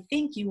duck, I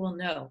think you will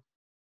know.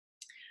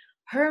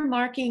 Her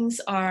markings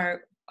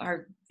are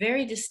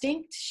very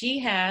distinct. She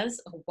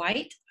has a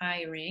white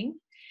eye ring,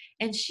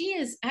 and she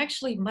is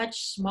actually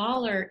much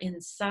smaller in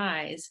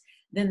size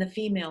than the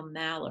female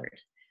mallard.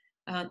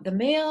 The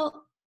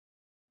male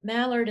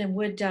mallard and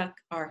wood duck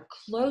are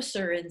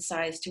closer in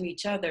size to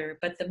each other,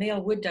 but the male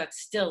wood duck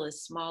still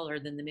is smaller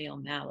than the male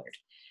mallard.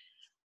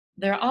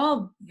 They're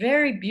all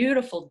very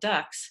beautiful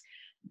ducks.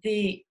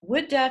 The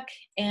wood duck,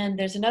 and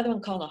there's another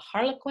one called a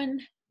harlequin,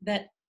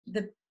 that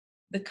the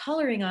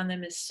coloring on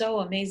them is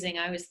so amazing.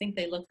 I always think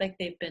they look like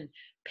they've been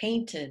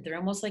painted. They're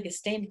almost like a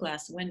stained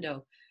glass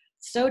window.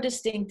 So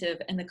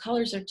distinctive, and the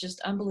colors are just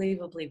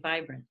unbelievably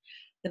vibrant.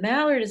 The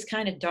mallard is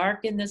kind of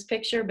dark in this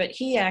picture, but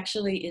he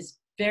actually is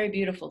very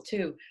beautiful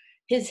too.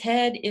 His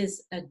head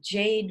is a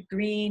jade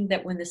green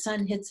that when the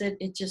sun hits it,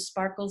 it just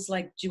sparkles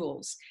like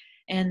jewels.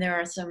 And there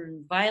are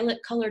some violet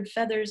colored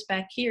feathers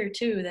back here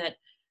too that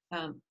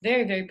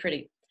very, very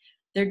pretty.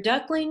 Their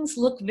ducklings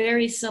look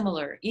very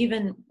similar.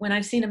 Even when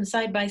I've seen them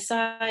side by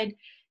side,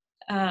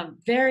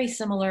 very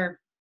similar.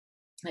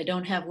 I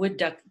don't have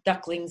wood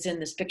ducklings in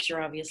this picture,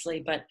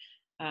 obviously, but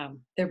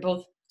they're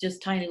both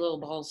just tiny little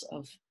balls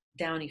of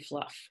downy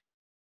fluff.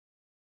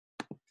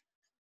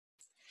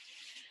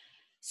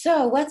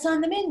 So what's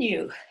on the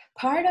menu?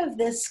 Part of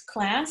this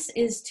class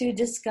is to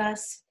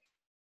discuss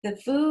the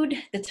food,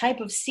 the type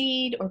of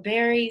seed or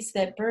berries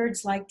that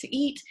birds like to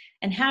eat,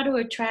 and how to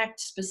attract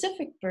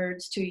specific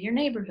birds to your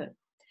neighborhood.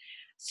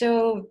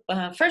 So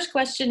first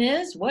question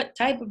is, what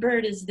type of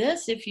bird is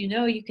this? If you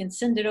know, you can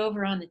send it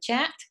over on the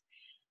chat.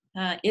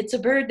 It's a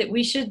bird that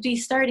we should be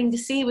starting to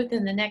see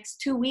within the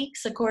next 2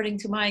 weeks, according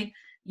to my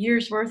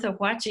year's worth of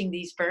watching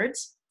these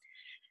birds.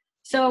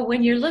 So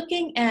when you're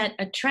looking at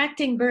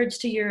attracting birds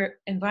to your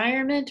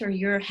environment or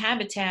your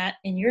habitat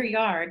in your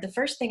yard, the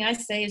first thing I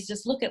say is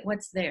just look at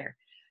what's there.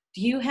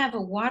 Do you have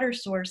a water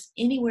source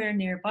anywhere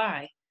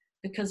nearby?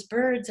 Because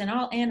birds and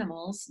all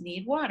animals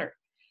need water.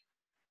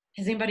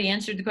 Has anybody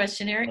answered the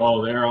question, Eric?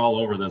 Oh, they're all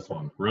over this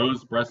one.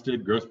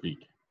 Rose-breasted grosbeak.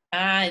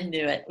 I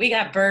knew it. We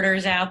got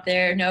birders out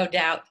there, no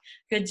doubt.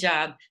 Good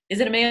job.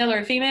 Is it a male or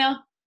a female?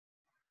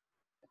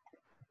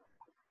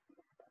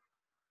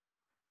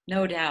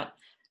 No doubt.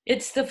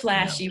 It's the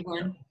flashy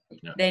one.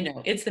 Yeah. They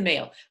know it's the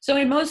male. So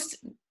in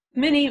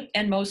many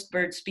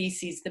bird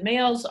species, the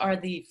males are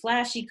the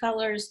flashy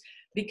colors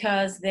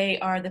because they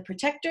are the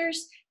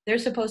protectors. They're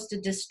supposed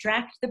to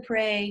distract the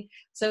prey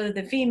so that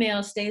the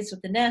female stays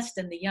with the nest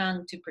and the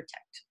young to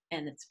protect.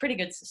 And it's a pretty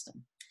good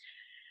system.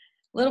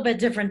 A little bit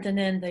different than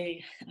in the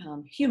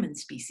human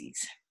species.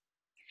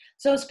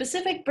 So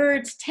specific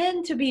birds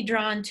tend to be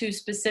drawn to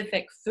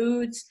specific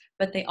foods,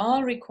 but they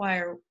all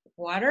require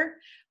water,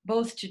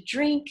 both to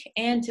drink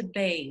and to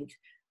bathe.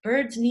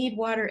 Birds need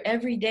water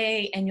every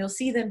day, and you'll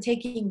see them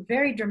taking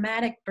very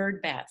dramatic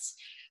bird baths.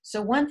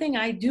 So one thing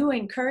I do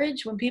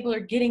encourage when people are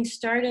getting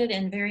started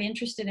and very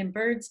interested in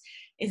birds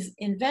is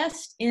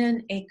invest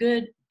in a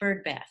good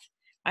bird bath.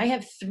 I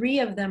have 3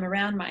 of them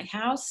around my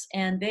house,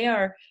 and they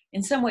are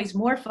in some ways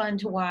more fun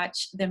to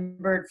watch than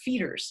bird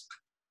feeders.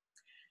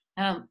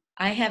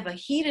 I have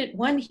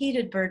one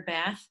heated bird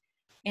bath,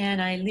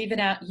 and I leave it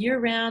out year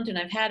round, and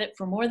I've had it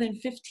for more than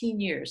 15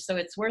 years, so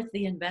it's worth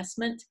the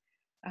investment.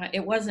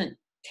 It wasn't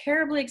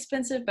terribly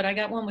expensive, but I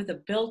got one with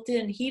a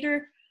built-in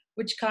heater,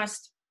 which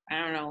cost, I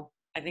don't know,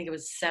 I think it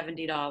was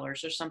 $70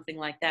 or something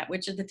like that,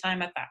 which at the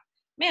time I thought,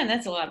 man,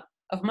 that's a lot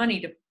of money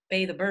to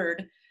bathe a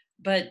bird,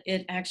 but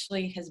it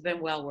actually has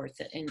been well worth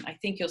it. And I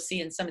think you'll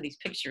see in some of these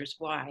pictures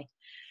why.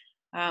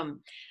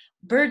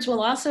 Birds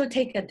will also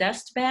take a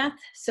dust bath.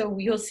 So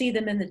you'll see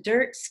them in the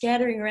dirt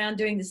scattering around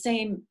doing the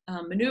same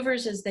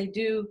maneuvers as they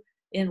do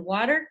in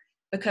water,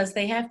 because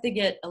they have to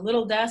get a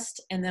little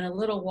dust and then a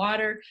little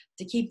water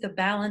to keep the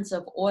balance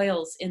of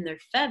oils in their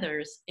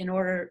feathers in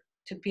order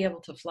to be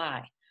able to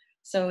fly.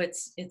 So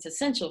it's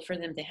essential for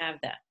them to have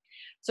that.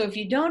 So if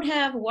you don't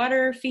have a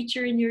water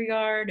feature in your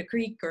yard, a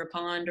creek or a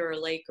pond or a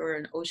lake or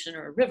an ocean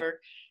or a river,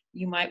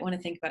 you might want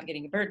to think about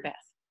getting a bird bath.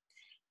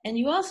 And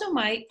you also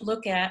might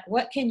look at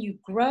what can you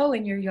grow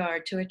in your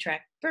yard to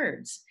attract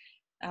birds.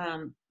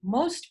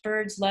 Most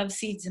birds love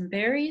seeds and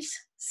berries.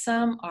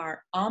 Some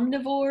are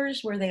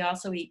omnivores, where they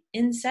also eat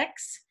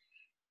insects.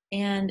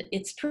 And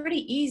it's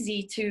pretty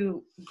easy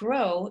to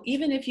grow,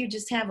 even if you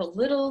just have a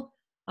little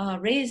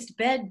raised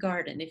bed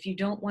garden. If you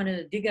don't want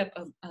to dig up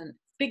a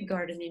big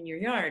garden in your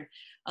yard,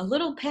 a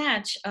little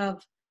patch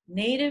of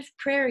native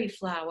prairie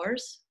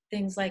flowers,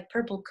 things like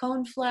purple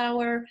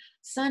coneflower,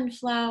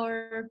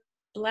 sunflower,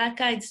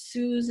 black-eyed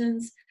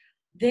Susans,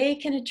 they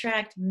can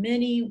attract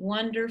many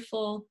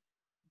wonderful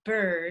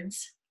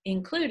birds,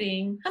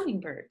 including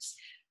hummingbirds.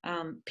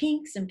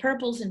 Pinks and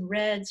purples and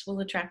reds will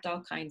attract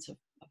all kinds of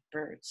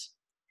birds.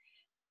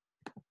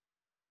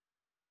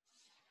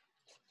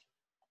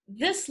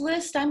 This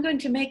list I'm going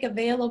to make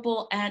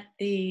available at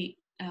the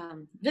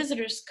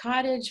visitors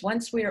cottage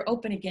once we are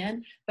open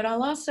again, but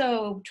I'll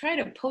also try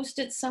to post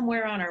it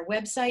somewhere on our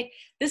website.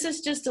 This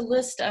is just a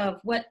list of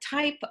what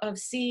type of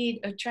seed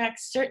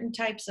attracts certain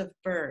types of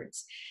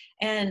birds.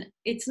 And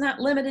it's not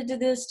limited to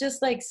this,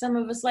 just like some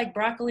of us like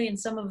broccoli and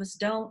some of us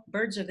don't.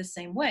 Birds are the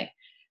same way.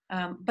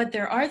 But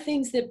there are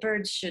things that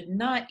birds should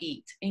not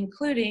eat,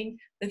 including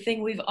the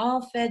thing we've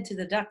all fed to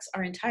the ducks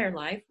our entire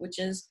life, which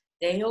is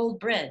day-old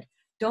bread.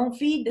 Don't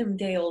feed them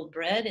day-old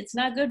bread. It's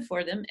not good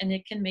for them, and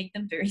it can make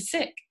them very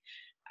sick.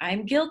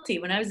 I'm guilty.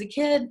 When I was a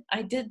kid,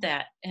 I did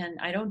that, and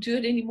I don't do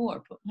it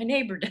anymore, but my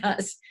neighbor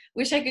does.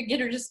 Wish I could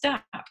get her to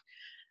stop.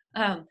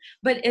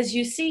 But as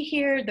you see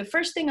here, the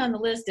first thing on the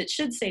list, it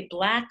should say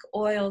black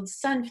oiled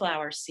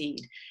sunflower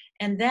seed.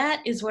 And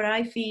that is what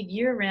I feed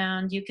year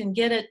round. You can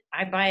get it,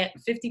 I buy it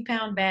in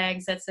 50-pound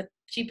bags. That's the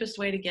cheapest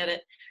way to get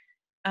it.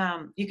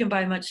 You can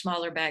buy much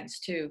smaller bags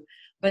too.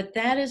 But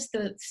that is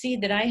the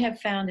seed that I have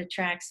found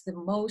attracts the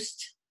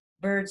most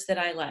birds that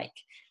I like.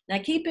 Now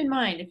keep in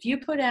mind, if you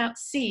put out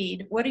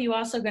seed, what are you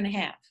also going to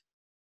have?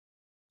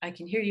 I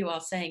can hear you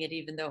all saying it,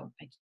 even though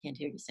I can't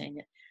hear you saying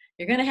it.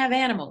 You're going to have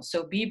animals,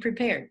 so be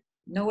prepared.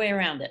 No way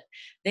around it.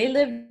 They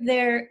live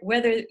there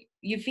whether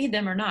you feed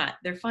them or not.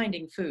 They're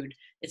finding food.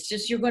 It's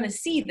just you're going to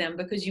see them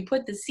because you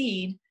put the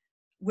seed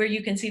where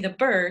you can see the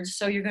birds.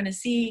 So you're going to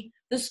see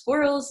the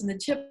squirrels and the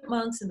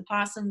chipmunks and the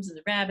possums and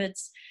the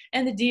rabbits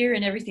and the deer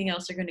and everything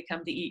else are going to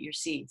come to eat your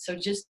seed. So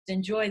just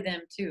enjoy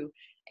them too.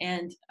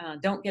 And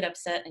don't get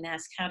upset and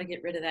ask how to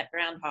get rid of that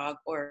groundhog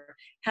or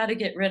how to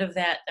get rid of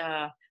that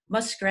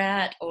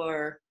muskrat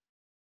or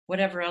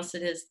whatever else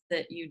it is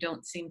that you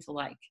don't seem to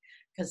like,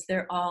 because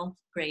they're all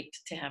great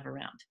to have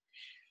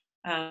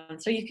around.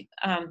 So you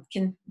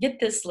can get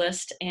this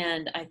list,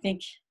 and I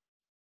think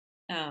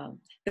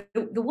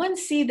the one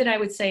seed that I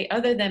would say,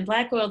 other than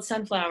black oiled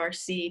sunflower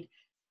seed,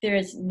 there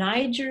is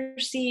Niger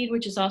seed,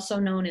 which is also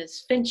known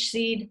as finch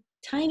seed,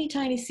 tiny,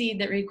 tiny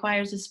seed that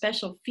requires a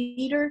special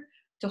feeder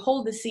to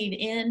hold the seed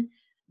in.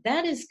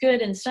 That is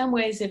good in some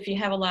ways if you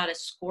have a lot of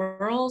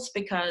squirrels,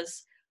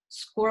 because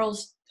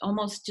squirrels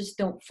almost just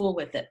don't fool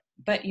with it.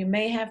 But you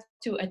may have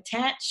to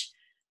attach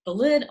the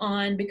lid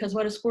on, because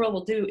what a squirrel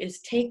will do is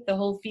take the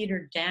whole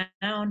feeder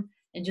down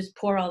and just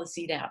pour all the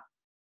seed out.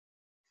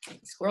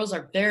 Squirrels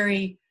are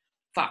very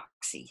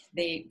foxy.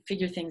 They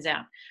figure things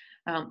out.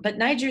 But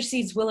Niger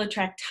seeds will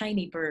attract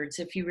tiny birds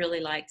if you really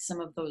like some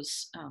of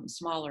those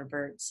smaller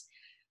birds.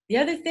 The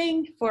other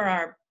thing for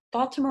our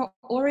Baltimore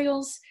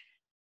Orioles,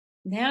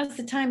 now's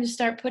the time to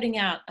start putting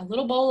out a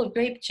little bowl of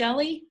grape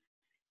jelly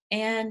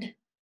and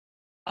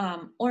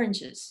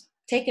oranges.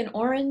 Take an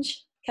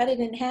orange, cut it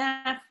in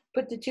half,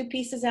 put the two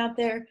pieces out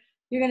there.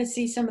 You're going to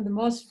see some of the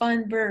most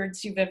fun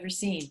birds you've ever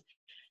seen.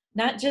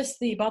 Not just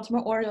the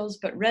Baltimore Orioles,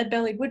 but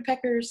red-bellied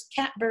woodpeckers,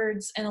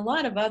 catbirds, and a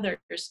lot of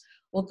others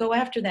will go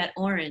after that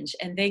orange,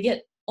 and they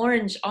get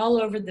orange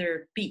all over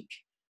their beak.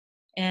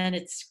 And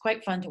it's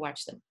quite fun to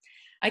watch them.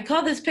 I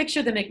call this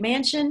picture the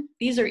McMansion.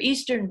 These are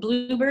eastern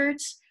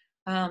bluebirds.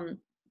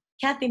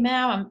 Kathy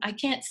Mao, I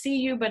can't see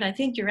you, but I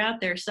think you're out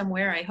there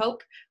somewhere, I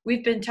hope.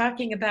 We've been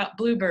talking about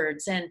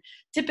bluebirds, and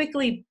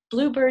typically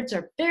bluebirds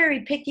are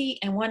very picky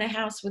and want a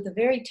house with a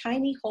very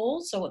tiny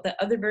hole so the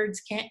other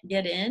birds can't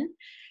get in.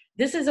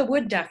 This is a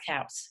wood duck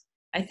house.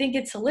 I think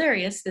it's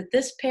hilarious that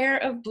this pair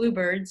of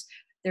bluebirds,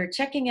 they're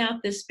checking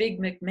out this big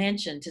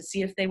McMansion to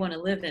see if they want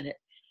to live in it.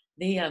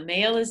 The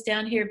male is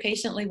down here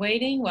patiently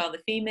waiting while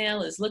the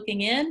female is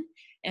looking in,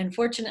 and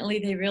fortunately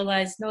they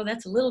realized, no,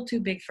 that's a little too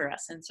big for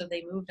us, and so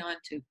they moved on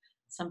to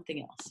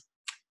something else.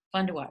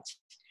 Fun to watch.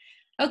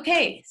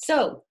 Okay,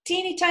 so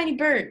teeny tiny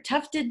bird,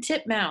 tufted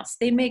titmouse.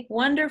 They make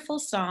wonderful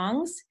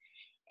songs,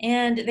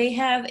 and they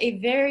have a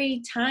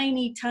very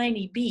tiny,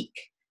 tiny beak.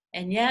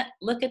 And yet,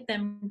 look at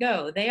them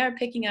go. They are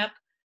picking up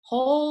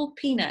whole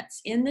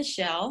peanuts in the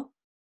shell,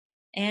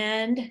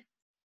 and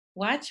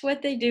watch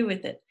what they do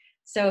with it.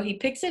 So he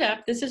picks it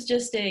up. This is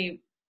just a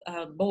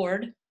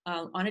board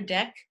on a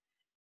deck.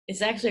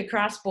 It's actually a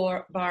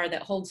crossbar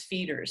that holds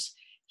feeders.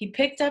 He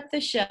picked up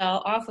the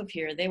shell off of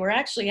here. They were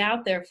actually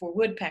out there for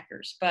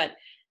woodpeckers, but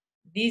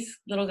these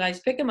little guys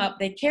pick them up.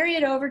 They carry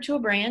it over to a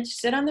branch,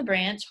 sit on the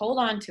branch, hold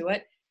on to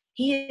it.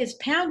 He is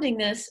pounding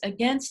this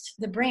against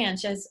the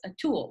branch as a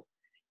tool.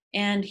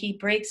 And he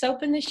breaks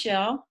open the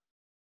shell.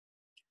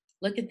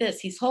 Look at this.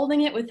 He's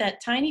holding it with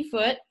that tiny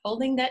foot,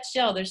 holding that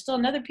shell. There's still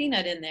another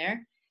peanut in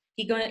there.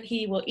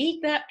 He will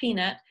eat that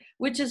peanut,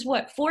 which is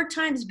what, 4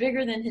 times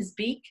bigger than his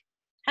beak?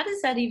 How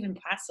is that even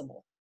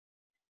possible?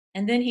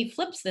 And then he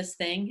flips this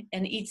thing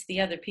and eats the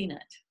other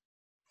peanut.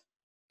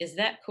 Is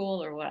that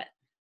cool or what?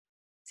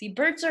 See,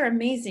 birds are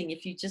amazing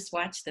if you just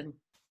watch them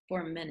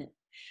for a minute.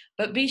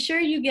 But be sure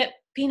you get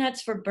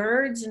peanuts for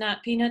birds,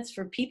 not peanuts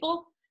for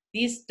people.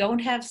 These don't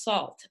have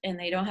salt, and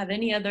they don't have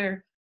any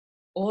other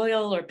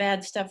oil or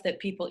bad stuff that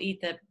people eat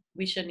that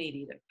we shouldn't eat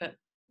either, but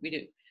we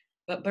do.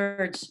 But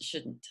birds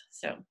shouldn't.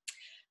 So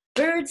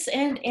birds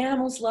and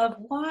animals love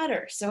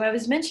water. So I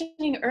was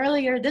mentioning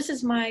earlier, this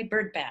is my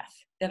bird bath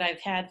that I've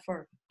had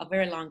for a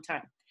very long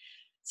time.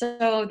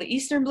 So the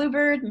eastern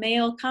bluebird,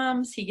 male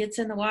comes, he gets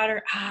in the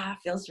water,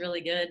 feels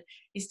really good.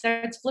 He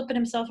starts flipping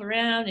himself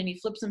around, and he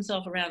flips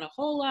himself around a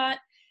whole lot,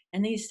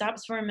 and then he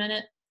stops for a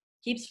minute,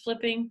 keeps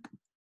flipping,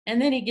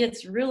 and then he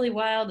gets really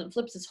wild and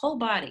flips his whole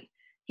body.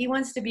 He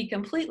wants to be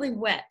completely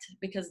wet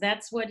because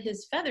that's what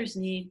his feathers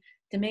need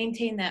to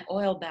maintain that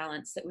oil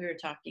balance that we were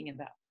talking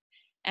about.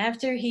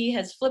 After he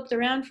has flipped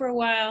around for a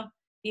while,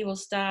 he will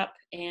stop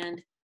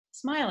and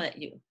smile at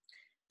you,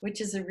 which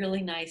is a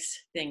really nice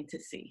thing to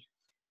see.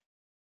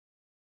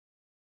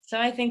 So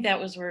I think that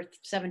was worth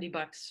 $70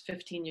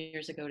 15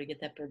 years ago to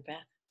get that bird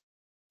back.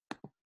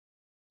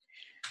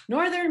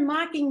 Northern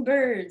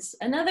mockingbirds,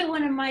 another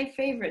one of my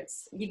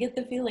favorites. You get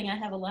the feeling I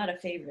have a lot of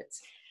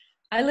favorites.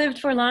 I lived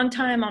for a long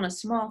time on a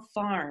small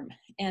farm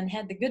and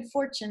had the good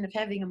fortune of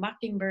having a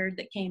mockingbird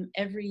that came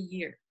every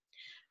year.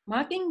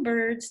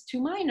 Mockingbirds,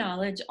 to my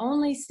knowledge,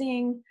 only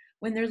sing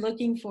when they're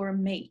looking for a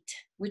mate,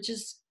 which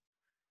is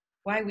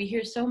why we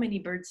hear so many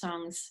bird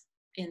songs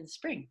in the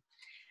spring.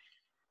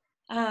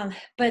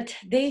 But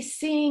they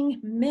sing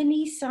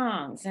many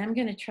songs. I'm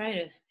going to try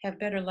to have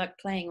better luck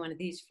playing one of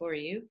these for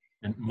you.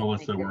 And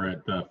Melissa, we're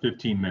at the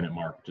 15-minute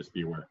mark, just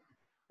be aware.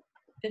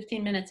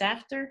 15 minutes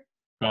after?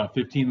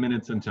 15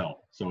 minutes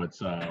until, so it's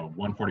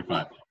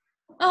 1:45.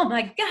 Oh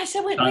my gosh,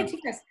 I went way too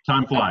fast.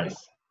 Time flies.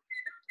 Okay.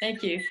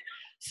 Thank you.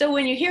 So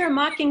when you hear a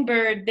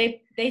mockingbird,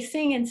 they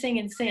sing and sing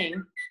and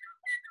sing,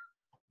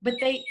 but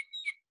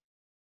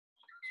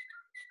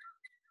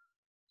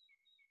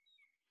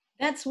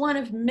that's one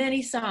of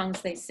many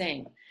songs they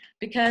sing,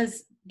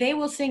 because they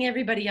will sing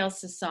everybody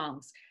else's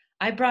songs.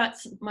 I brought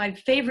my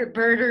favorite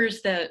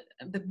birders, the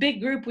big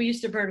group we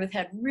used to bird with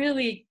had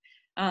really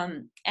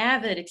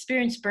avid,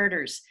 experienced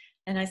birders.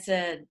 And I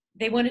said,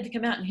 they wanted to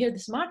come out and hear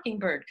this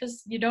mockingbird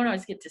because you don't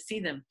always get to see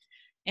them.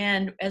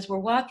 And as we're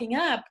walking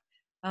up,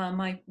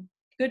 my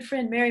good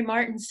friend Mary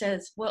Martin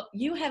says, well,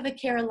 you have a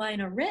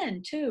Carolina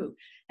wren too.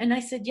 And I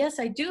said, yes,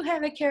 I do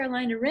have a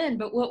Carolina wren,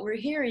 but what we're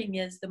hearing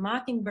is the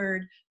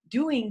mockingbird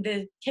doing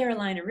the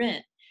Carolina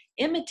wren,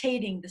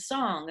 imitating the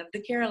song of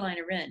the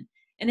Carolina wren.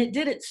 And it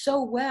did it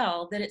so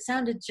well that it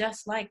sounded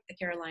just like the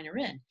Carolina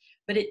wren,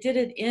 but it did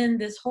it in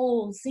this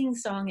whole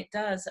sing-song it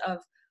does of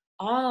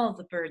all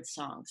the bird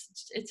songs.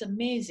 It's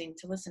amazing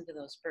to listen to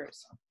those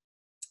birds.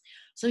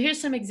 So here's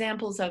some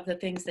examples of the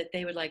things that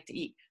they would like to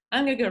eat.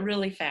 I'm gonna go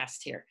really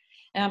fast here.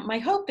 My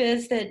hope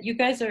is that you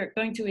guys are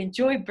going to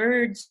enjoy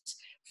birds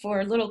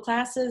for little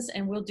classes,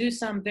 and we'll do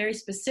some very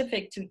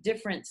specific to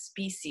different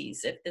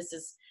species if this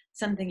is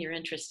something you're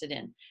interested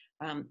in.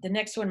 The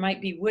next one might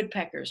be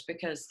woodpeckers,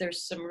 because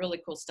there's some really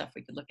cool stuff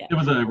we could look at. It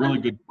was a really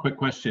good quick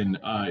question.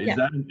 Is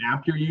that an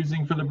app you're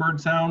using for the bird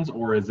sounds,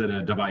 or is it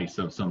a device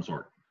of some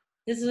sort?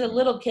 This is a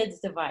little kid's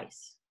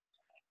device.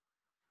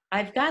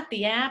 I've got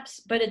the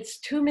apps, but it's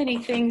too many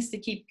things to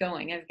keep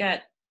going. I've got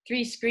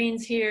 3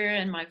 screens here,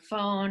 and my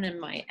phone and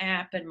my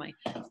app and my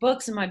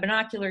books and my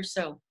binoculars.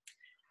 So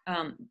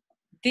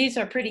these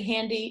are pretty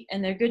handy,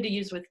 and they're good to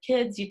use with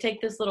kids. You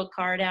take this little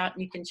card out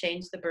and you can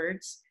change the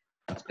birds.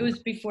 It was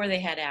before they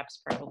had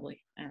apps,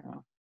 probably. I don't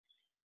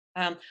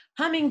know.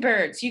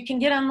 Hummingbirds. You can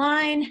get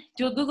online,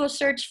 do a Google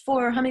search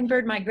for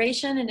hummingbird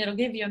migration, and it'll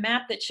give you a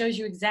map that shows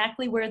you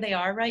exactly where they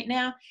are right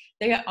now.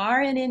 They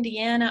are in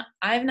Indiana.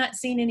 I've not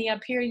seen any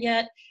up here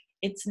yet.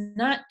 It's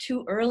not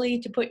too early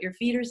to put your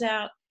feeders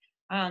out.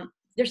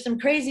 There's some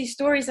crazy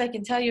stories I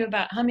can tell you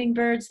about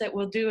hummingbirds that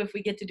we'll do if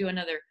we get to do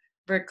another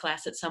bird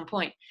class at some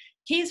point.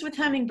 Keys with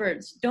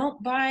hummingbirds: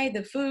 don't buy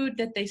the food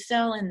that they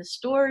sell in the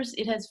stores.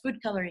 It has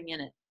food coloring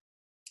in it.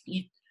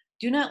 You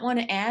do not want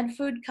to add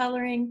food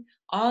coloring.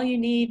 All you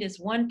need is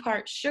 1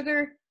 part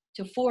sugar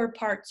to 4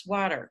 parts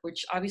water,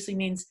 which obviously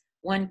means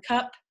 1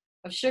 cup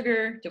of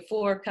sugar to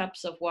 4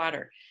 cups of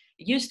water.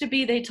 It used to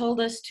be they told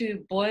us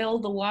to boil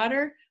the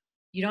water.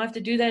 You don't have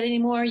to do that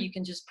anymore. You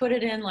can just put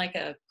it in like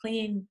a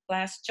clean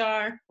glass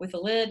jar with a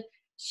lid,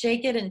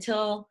 shake it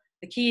until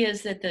the key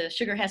is that the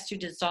sugar has to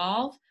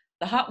dissolve.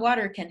 The hot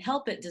water can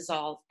help it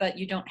dissolve, but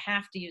you don't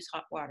have to use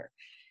hot water.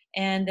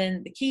 And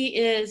then the key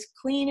is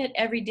clean it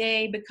every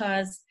day,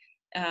 because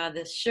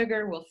the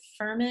sugar will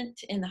ferment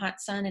in the hot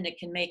sun and it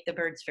can make the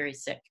birds very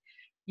sick.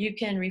 You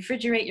can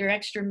refrigerate your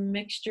extra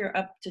mixture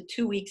up to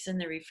 2 weeks in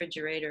the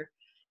refrigerator.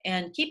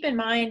 And keep in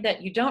mind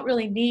that you don't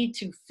really need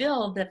to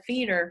fill the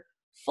feeder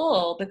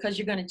full, because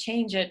you're going to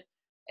change it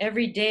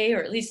every day,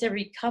 or at least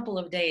every couple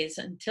of days,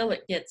 until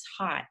it gets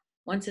hot.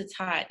 Once it's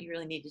hot, you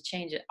really need to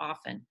change it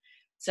often.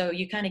 So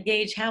you kind of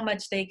gauge how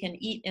much they can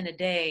eat in a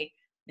day,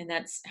 and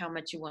that's how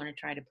much you want to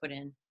try to put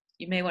in.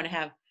 You may want to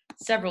have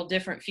several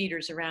different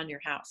feeders around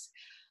your house.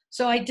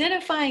 So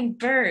identifying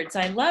birds,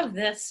 I love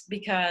this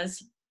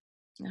because,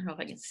 I don't know if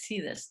I can see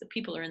this, the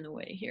people are in the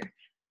way here.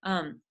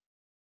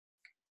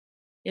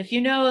 If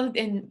you know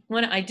and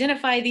want to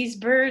identify these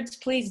birds,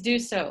 please do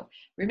so.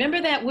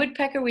 Remember that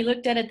woodpecker we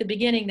looked at the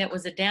beginning that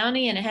was a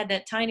downy and it had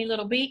that tiny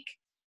little beak?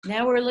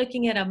 Now we're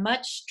looking at a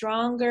much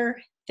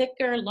stronger,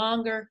 thicker,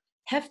 longer,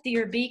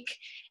 heftier beak.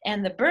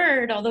 And the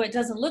bird, although it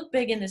doesn't look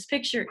big in this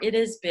picture, it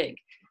is big.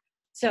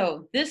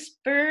 So this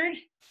bird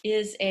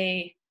is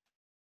a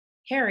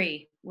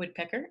hairy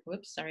woodpecker.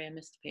 Whoops, sorry, I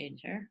missed a page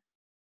here.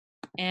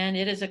 And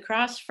it is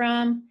across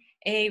from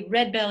a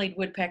red-bellied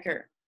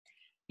woodpecker.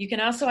 You can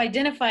also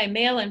identify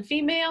male and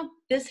female.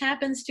 This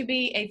happens to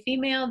be a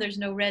female. There's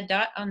no red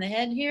dot on the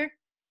head here.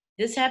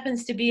 This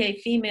happens to be a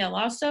female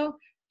also.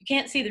 You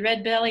can't see the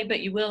red belly, but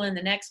you will in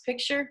the next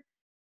picture.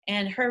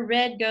 And her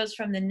red goes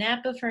from the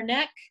nape of her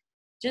neck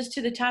just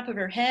to the top of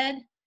her head.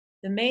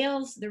 The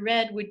males, the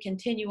red would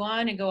continue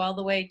on and go all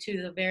the way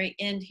to the very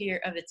end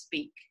here of its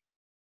beak.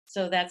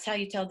 So that's how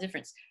you tell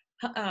difference.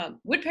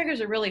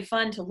 Woodpeckers are really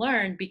fun to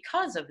learn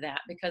because of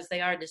that, because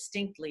they are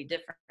distinctly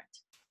different.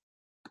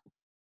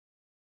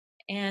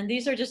 And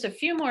these are just a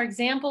few more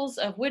examples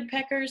of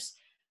woodpeckers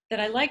that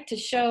I like to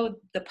show.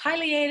 The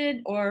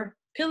pileated or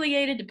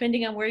pileated,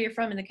 depending on where you're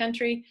from in the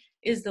country,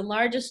 is the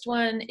largest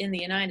one in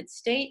the United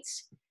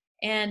States.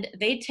 And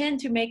they tend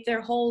to make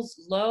their holes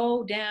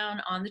low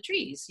down on the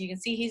trees. You can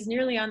see he's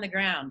nearly on the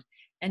ground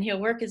and he'll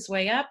work his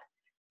way up.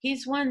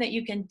 He's one that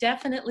you can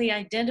definitely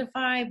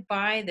identify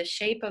by the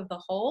shape of the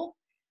hole.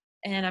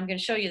 And I'm going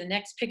to show you the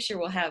next picture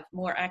will have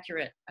more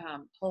accurate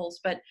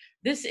holes. But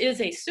this is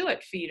a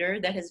suet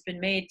feeder that has been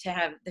made to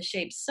have the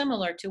shape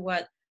similar to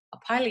what a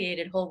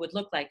pileated hole would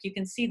look like. You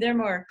can see they're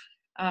more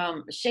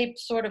shaped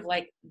sort of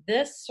like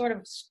this, sort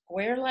of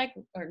square-like,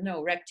 or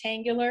no,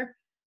 rectangular.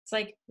 It's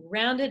like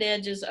rounded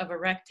edges of a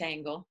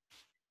rectangle.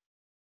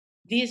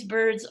 These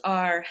birds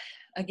are,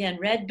 again,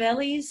 red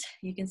bellies.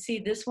 You can see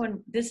this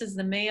one, this is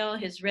the male.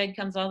 His red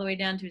comes all the way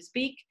down to his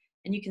beak,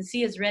 and you can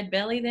see his red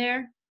belly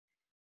there.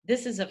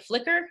 This is a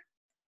flicker,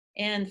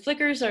 and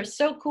flickers are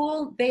so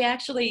cool. They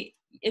actually,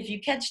 if you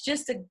catch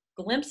just a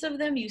glimpse of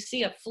them, you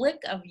see a flick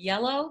of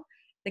yellow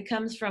that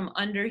comes from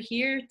under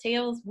here,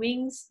 tails,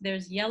 wings.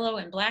 There's yellow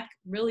and black,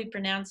 really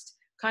pronounced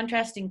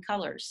contrasting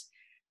colors.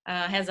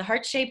 Has a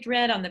heart-shaped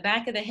red on the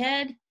back of the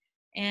head,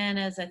 and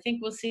as I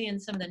think we'll see in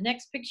some of the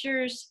next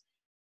pictures,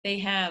 they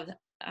have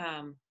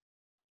a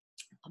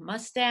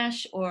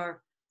mustache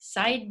or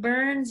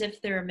sideburns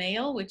if they're a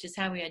male, which is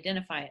how we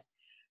identify it.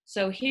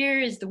 So here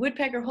is the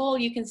woodpecker hole.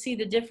 You can see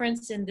the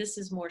difference, and this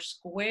is more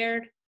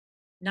squared,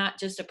 not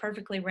just a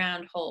perfectly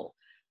round hole.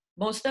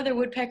 Most other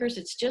woodpeckers,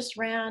 it's just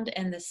round,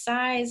 and the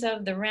size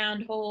of the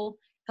round hole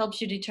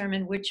helps you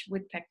determine which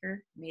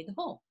woodpecker made the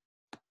hole.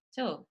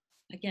 So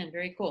again,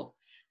 very cool.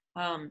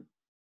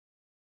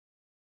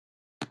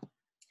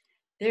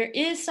 There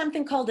is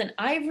something called an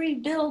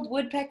ivory-billed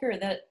woodpecker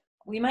that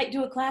we might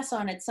do a class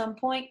on at some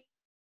point.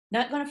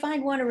 Not going to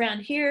find one around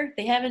here.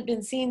 They haven't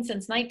been seen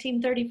since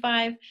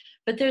 1935,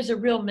 but there's a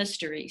real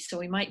mystery. So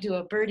we might do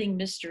a birding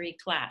mystery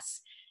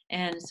class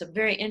and some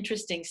very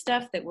interesting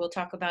stuff that we'll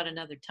talk about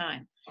another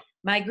time.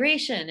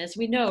 Migration, as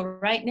we know,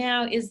 right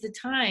now is the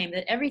time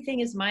that everything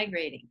is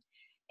migrating.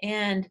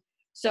 And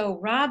so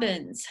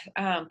robins,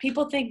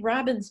 people think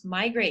robins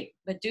migrate,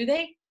 but do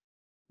they?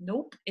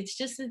 Nope, it's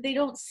just that they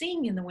don't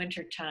sing in the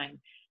winter time.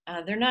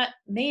 They're not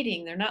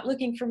mating, they're not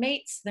looking for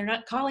mates, they're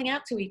not calling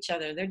out to each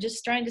other, they're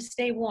just trying to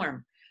stay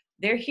warm.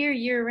 They're here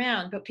year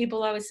round, but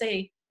people always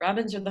say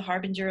robins are the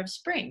harbinger of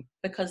spring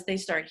because they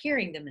start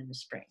hearing them in the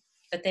spring,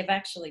 but they've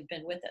actually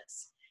been with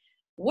us.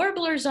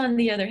 Warblers, on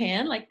the other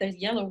hand, like the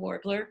yellow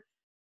warbler,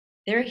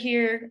 they're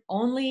here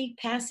only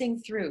passing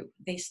through.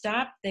 They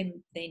stop, they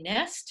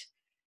nest,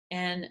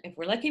 and if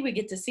we're lucky, we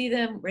get to see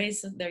them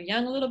raise their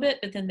young a little bit,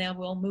 but then they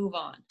will move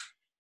on.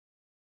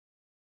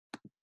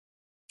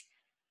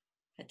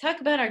 Talk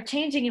about our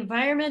changing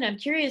environment. I'm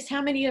curious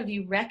how many of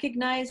you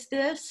recognize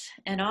this,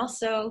 and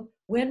also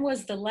when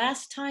was the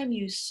last time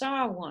you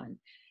saw one?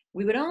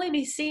 We would only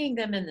be seeing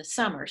them in the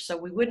summer, so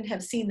we wouldn't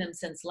have seen them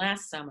since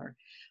last summer,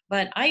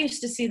 but I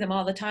used to see them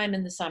all the time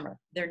in the summer.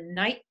 They're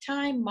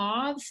nighttime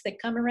moths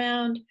that come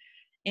around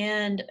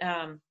and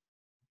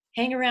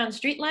hang around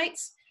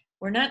streetlights.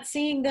 We're not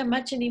seeing them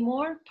much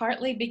anymore,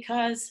 partly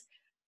because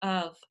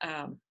of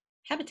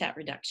habitat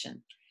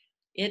reduction.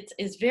 It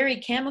is very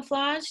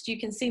camouflaged. You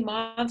can see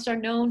moths are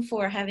known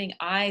for having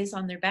eyes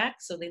on their back,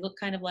 so they look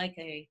kind of like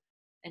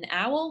an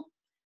owl.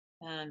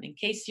 In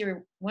case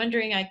you're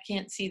wondering, I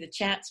can't see the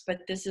chats, but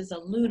this is a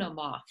Luna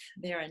moth.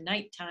 They're a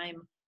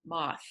nighttime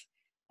moth.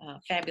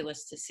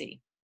 Fabulous to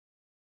see.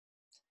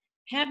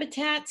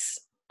 Habitats,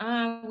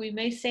 we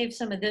may save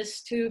some of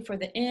this too for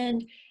the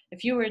end.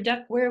 If you were a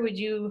duck, where would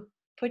you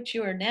put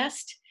your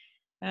nest?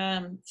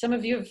 Some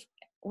of you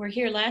were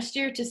here last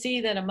year to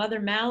see that a mother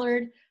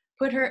mallard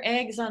put her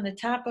eggs on the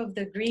top of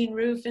the green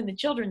roof in the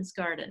children's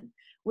garden,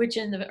 which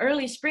in the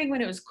early spring when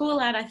it was cool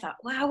out, I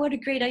thought, wow, what a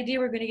great idea.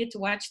 We're going to get to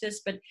watch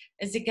this. But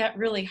as it got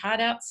really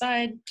hot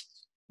outside,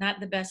 not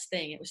the best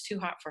thing. It was too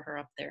hot for her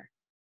up there.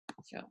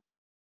 So,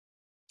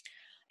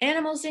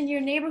 animals in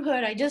your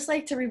neighborhood. I just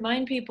like to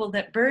remind people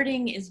that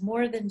birding is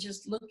more than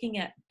just looking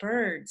at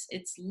birds.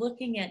 It's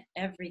looking at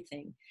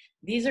everything.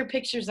 These are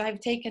pictures I've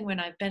taken when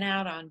I've been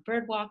out on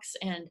bird walks,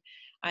 and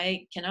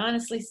I can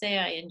honestly say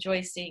I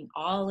enjoy seeing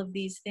all of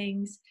these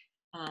things.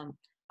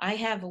 I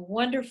have a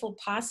wonderful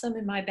possum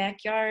in my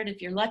backyard.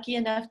 If you're lucky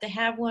enough to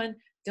have one,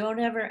 don't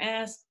ever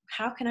ask,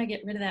 how can I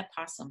get rid of that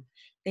possum?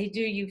 They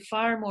do you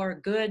far more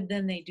good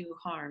than they do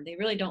harm. They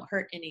really don't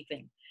hurt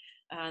anything.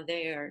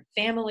 They are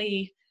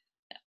family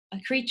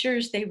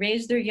creatures. They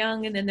raise their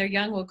young, and then their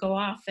young will go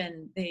off,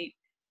 and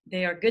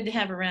they are good to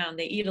have around.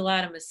 They eat a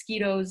lot of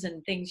mosquitoes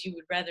and things you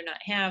would rather not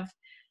have.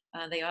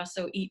 They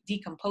also eat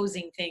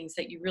decomposing things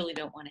that you really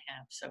don't want to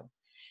have. So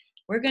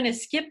we're going to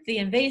skip the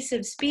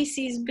invasive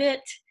species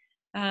bit.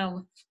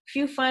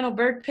 Few final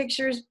bird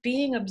pictures.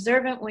 Being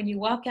observant when you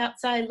walk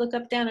outside, look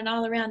up, down, and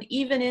all around,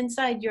 even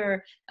inside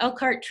your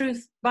Elkhart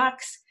Truth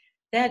box.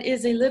 That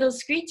is a little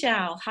screech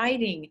owl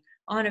hiding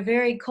on a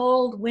very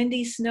cold,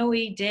 windy,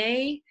 snowy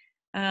day.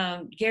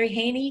 Gary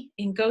Haney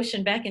in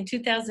Goshen back in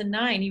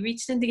 2009, he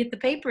reached in to get the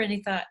paper and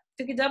he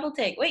took a double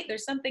take. Wait,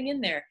 there's something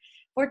in there.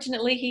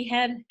 Fortunately, he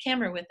had a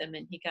camera with him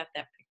and he got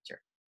that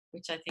picture,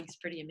 which I think is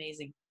pretty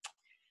amazing.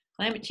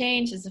 Climate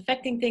change is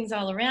affecting things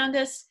all around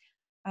us.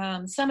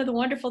 Some of the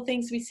wonderful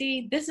things we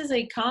see. This is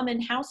a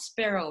common house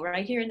sparrow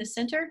right here in the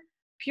center,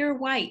 pure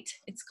white.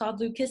 It's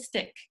called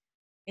leucistic.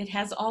 It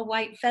has all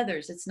white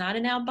feathers. It's not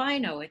an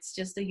albino. It's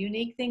just a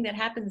unique thing that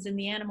happens in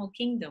the animal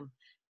kingdom.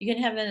 You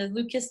can have a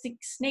leucistic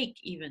snake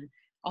even,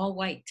 all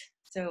white.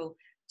 So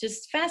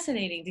just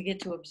fascinating to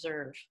get to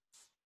observe.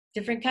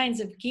 Different kinds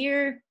of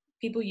gear.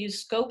 People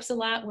use scopes a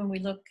lot when we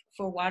look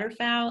for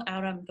waterfowl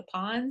out on the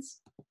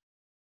ponds.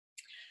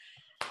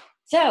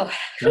 So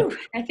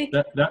I think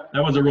that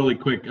was a really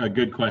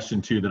good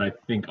question too that I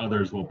think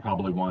others will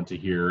probably want to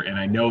hear. And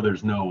I know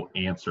there's no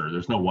answer.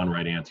 There's no one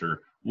right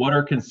answer. What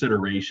are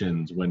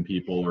considerations when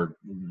people are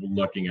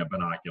looking at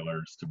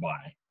binoculars to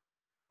buy?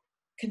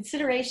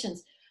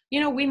 Considerations. You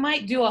know, we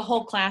might do a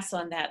whole class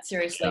on that,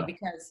 seriously,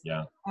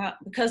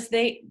 because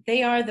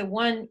they are the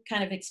one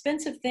kind of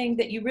expensive thing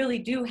that you really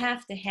do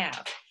have to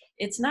have.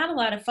 It's not a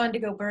lot of fun to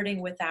go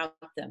birding without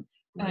them.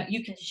 Right.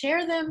 You can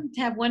share them,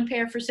 have one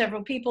pair for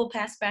several people,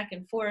 pass back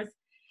and forth.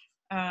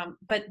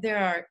 But there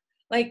are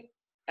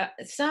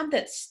some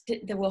that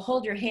will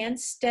hold your hand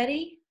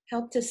steady,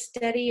 help to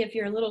steady if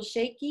you're a little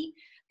shaky.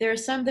 There are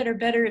some that are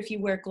better if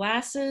you wear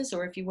glasses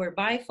or if you wear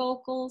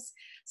bifocals.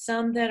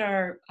 Some that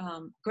are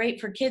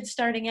great for kids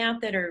starting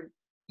out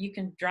you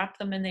can drop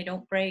them and they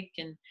don't break.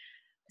 And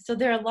so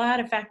there are a lot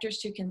of factors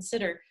to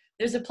consider.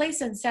 There's a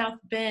place in South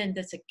Bend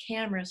that's a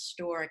camera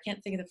store. I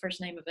can't think of the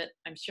first name of it.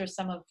 I'm sure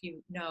some of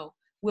you know.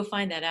 We'll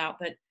find that out.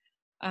 But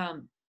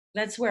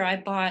that's where I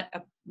bought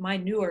my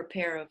newer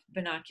pair of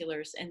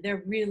binoculars, and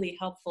they're really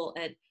helpful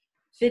at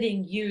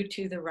fitting you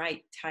to the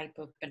right type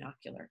of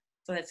binocular.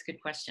 So that's a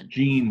good question.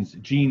 Jean's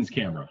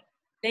camera.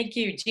 Thank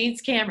you.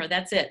 Jean's camera.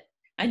 That's it.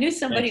 I knew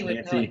somebody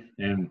would know it.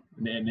 And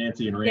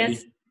Nancy and Randy.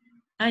 Yes,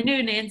 I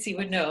knew Nancy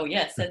would know.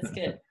 Yes, that's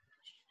good.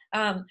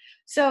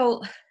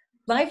 So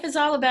life is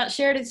all about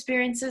shared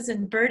experiences,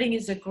 and birding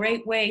is a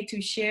great way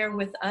to share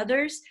with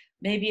others.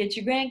 Maybe it's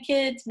your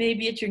grandkids,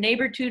 maybe it's your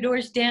neighbor 2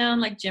 doors down,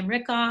 like Jim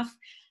Rickoff,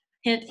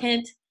 hint,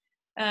 hint.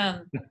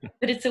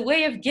 But it's a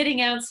way of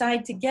getting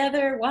outside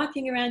together,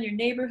 walking around your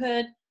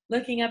neighborhood,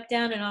 looking up,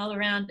 down, and all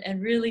around,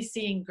 and really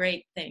seeing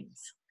great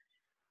things.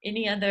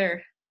 Any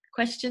other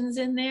questions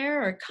in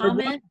there or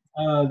comments?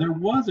 There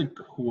was a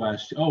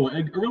question. Oh,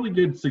 a really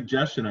good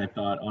suggestion, I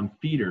thought, on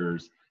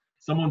feeders.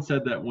 Someone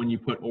said that when you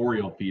put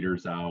Oriole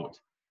feeders out,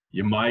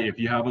 you might, if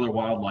you have other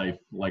wildlife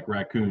like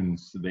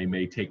raccoons, they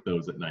may take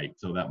those at night.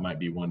 So that might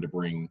be one to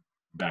bring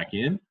back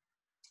in.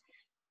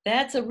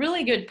 That's a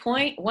really good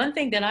point. One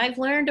thing that I've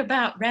learned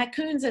about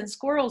raccoons and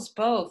squirrels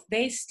both,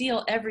 they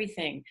steal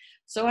everything.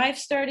 So I've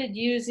started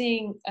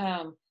using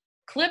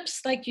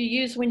clips like you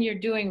use when you're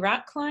doing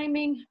rock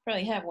climbing.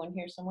 Probably have one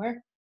here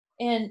somewhere.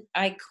 And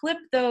I clip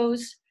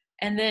those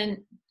and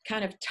then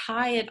kind of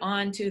tie it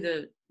onto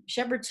the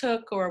shepherd's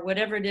hook or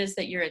whatever it is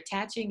that you're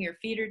attaching your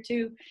feeder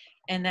to.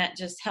 And that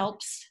just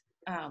helps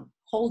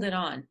hold it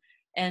on.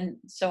 And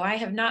so I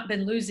have not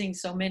been losing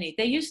so many.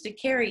 They used to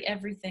carry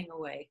everything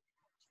away.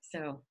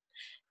 So,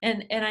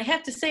 and I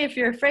have to say, if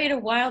you're afraid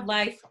of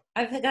wildlife,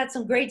 I've got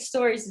some great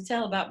stories to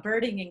tell about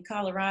birding in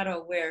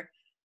Colorado where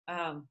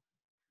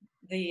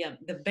the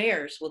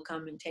bears will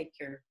come and take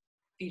your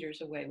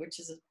feeders away, which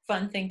is a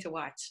fun thing to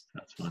watch.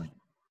 That's funny.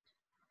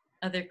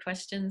 Other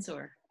questions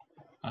or?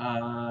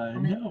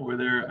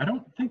 No, I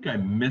don't think I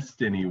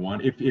missed anyone.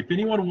 If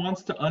anyone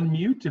wants to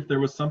unmute, if there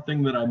was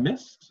something that I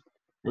missed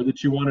or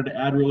that you wanted to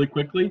add really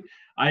quickly,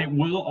 I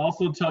will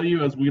also tell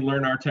you, as we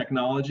learn our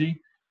technology,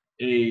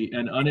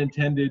 an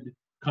unintended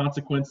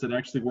consequence that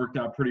actually worked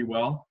out pretty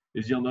well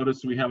is you'll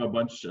notice we have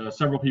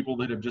several people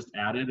that have just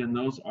added, and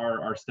those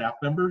are our staff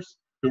members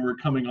who were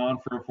coming on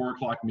for a 4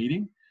 o'clock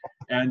meeting.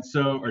 And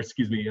so, or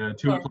excuse me,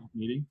 2 o'clock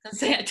meeting.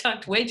 I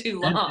talked way too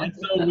long. And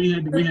so we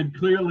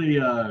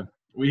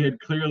had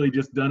clearly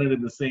just done it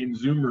in the same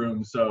Zoom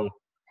room. So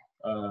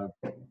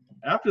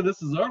after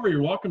this is over,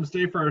 you're welcome to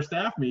stay for our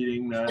staff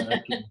meeting.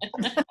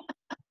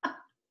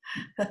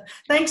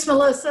 Thanks,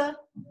 Melissa.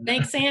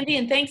 Thanks, Sandy,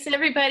 and thanks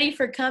everybody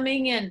for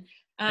coming. And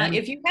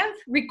if you have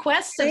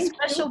requests of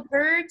special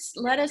birds,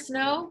 let us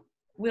know.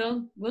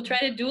 we'll try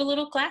to do a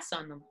little class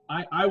on them.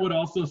 I would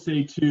also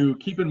say too,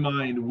 keep in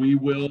mind, we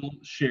will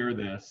share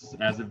this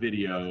as a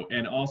video.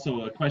 And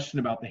also a question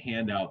about the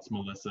handouts,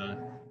 Melissa.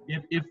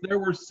 If there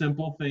were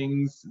simple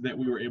things that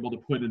we were able to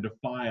put into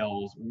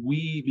files,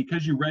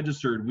 because you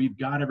registered, we've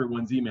got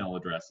everyone's email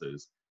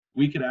addresses.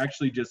 We could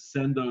actually just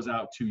send those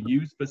out to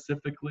you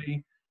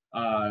specifically.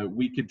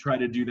 We could try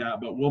to do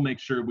that, but we'll make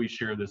sure we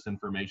share this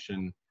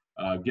information,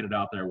 get it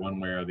out there one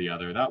way or the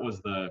other. That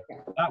was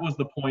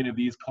the point of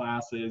these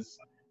classes.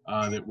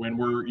 That when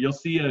you'll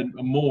see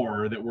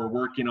more that we're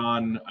working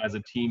on as a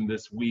team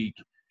this week,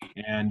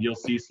 and you'll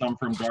see some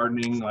from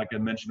gardening, like I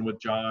mentioned with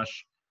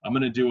Josh. I'm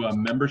going to do a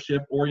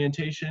membership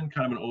orientation,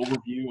 kind of an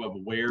overview of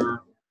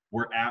where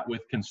we're at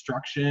with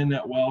construction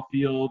at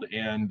Wellfield,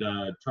 and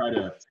try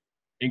to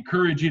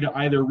encourage you to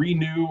either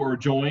renew or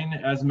join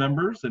as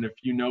members. And if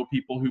you know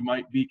people who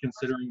might be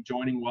considering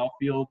joining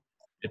Wellfield,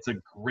 it's a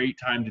great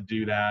time to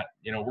do that.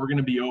 You know, we're going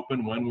to be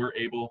open when we're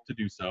able to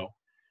do so.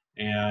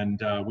 And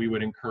we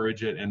would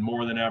encourage it, and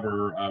more than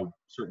ever,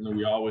 certainly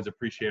we always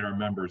appreciate our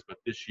members, but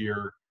this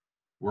year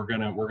we're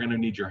gonna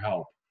need your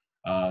help.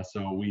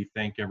 So we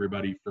thank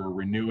everybody for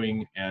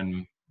renewing,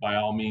 and by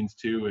all means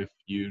too, if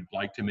you'd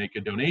like to make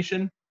a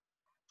donation,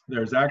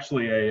 there's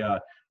actually I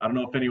don't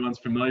know if anyone's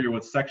familiar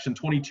with Section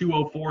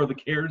 2204 of the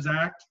CARES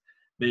Act.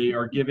 They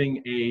are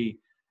giving a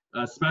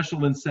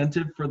special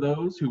incentive for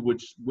those who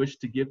wish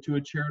to give to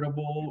a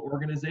charitable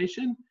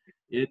organization.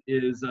 It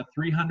is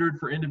 $300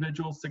 for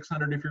individuals,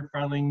 $600 if you're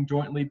filing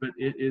jointly, but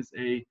it is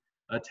a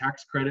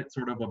tax credit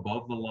sort of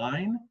above the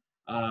line,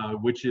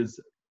 which is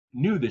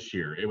new this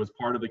year. It was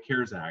part of the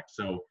CARES Act.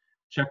 So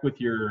check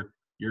with your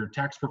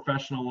tax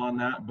professional on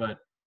that, but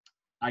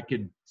I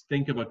could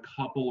think of a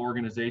couple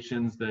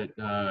organizations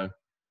that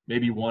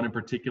maybe one in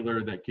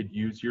particular that could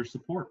use your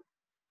support.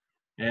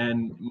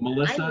 And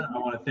Melissa, I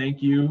want to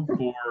thank you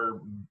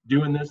for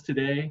doing this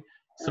today.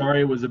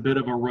 Sorry it was a bit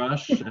of a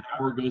rush. An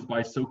hour goes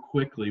by so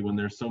quickly when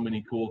there's so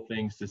many cool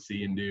things to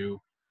see and do.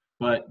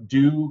 But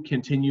do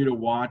continue to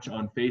watch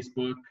on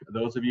Facebook.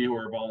 Those of you who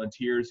are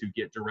volunteers who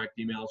get direct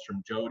emails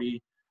from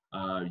Jody,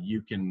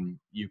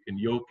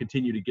 you'll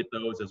continue to get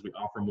those as we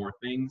offer more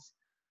things.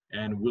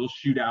 And we'll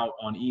shoot out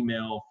on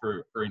email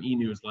for an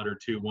e-newsletter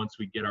too once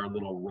we get our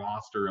little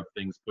roster of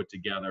things put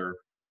together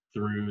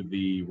through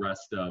the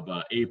rest of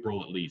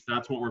April at least.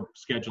 That's what we're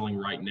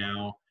scheduling right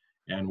now,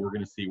 and we're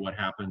going to see what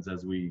happens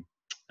as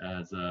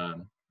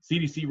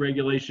CDC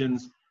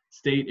regulations,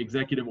 state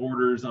executive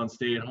orders on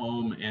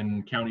stay-at-home,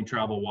 and county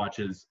travel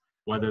watches,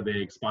 whether they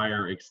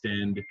expire,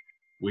 extend.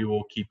 We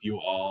will keep you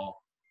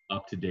all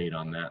up to date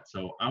on that.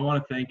 So I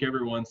want to thank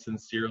everyone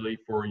sincerely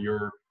for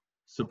your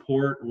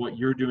support. What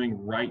you're doing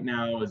right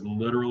now is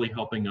literally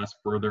helping us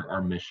further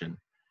our mission.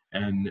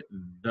 And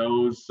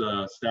those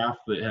staff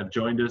that have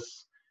joined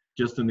us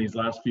just in these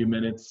last few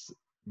minutes,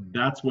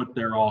 that's what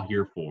they're all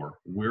here for.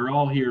 We're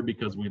all here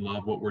because we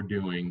love what we're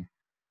doing.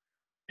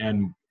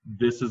 And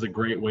this is a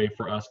great way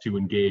for us to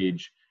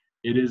engage.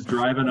 It is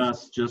driving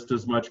us just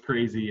as much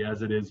crazy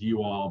as it is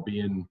you all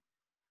being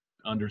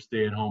under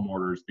stay-at-home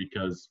orders,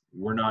 because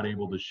we're not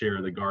able to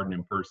share the garden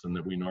in person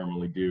that we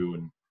normally do,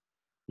 and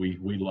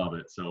we love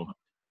it. So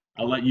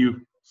I'll let you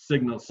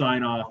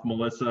sign off,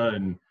 Melissa,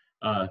 and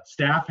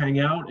staff hang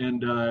out,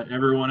 and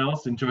everyone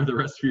else enjoy the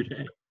rest of your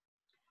day.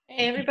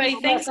 Hey, everybody,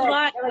 thanks a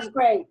lot. That was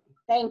great.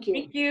 Thank you.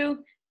 Thank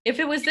you. If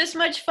it was this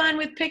much fun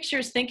with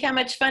pictures, think how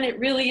much fun it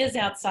really is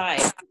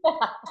outside.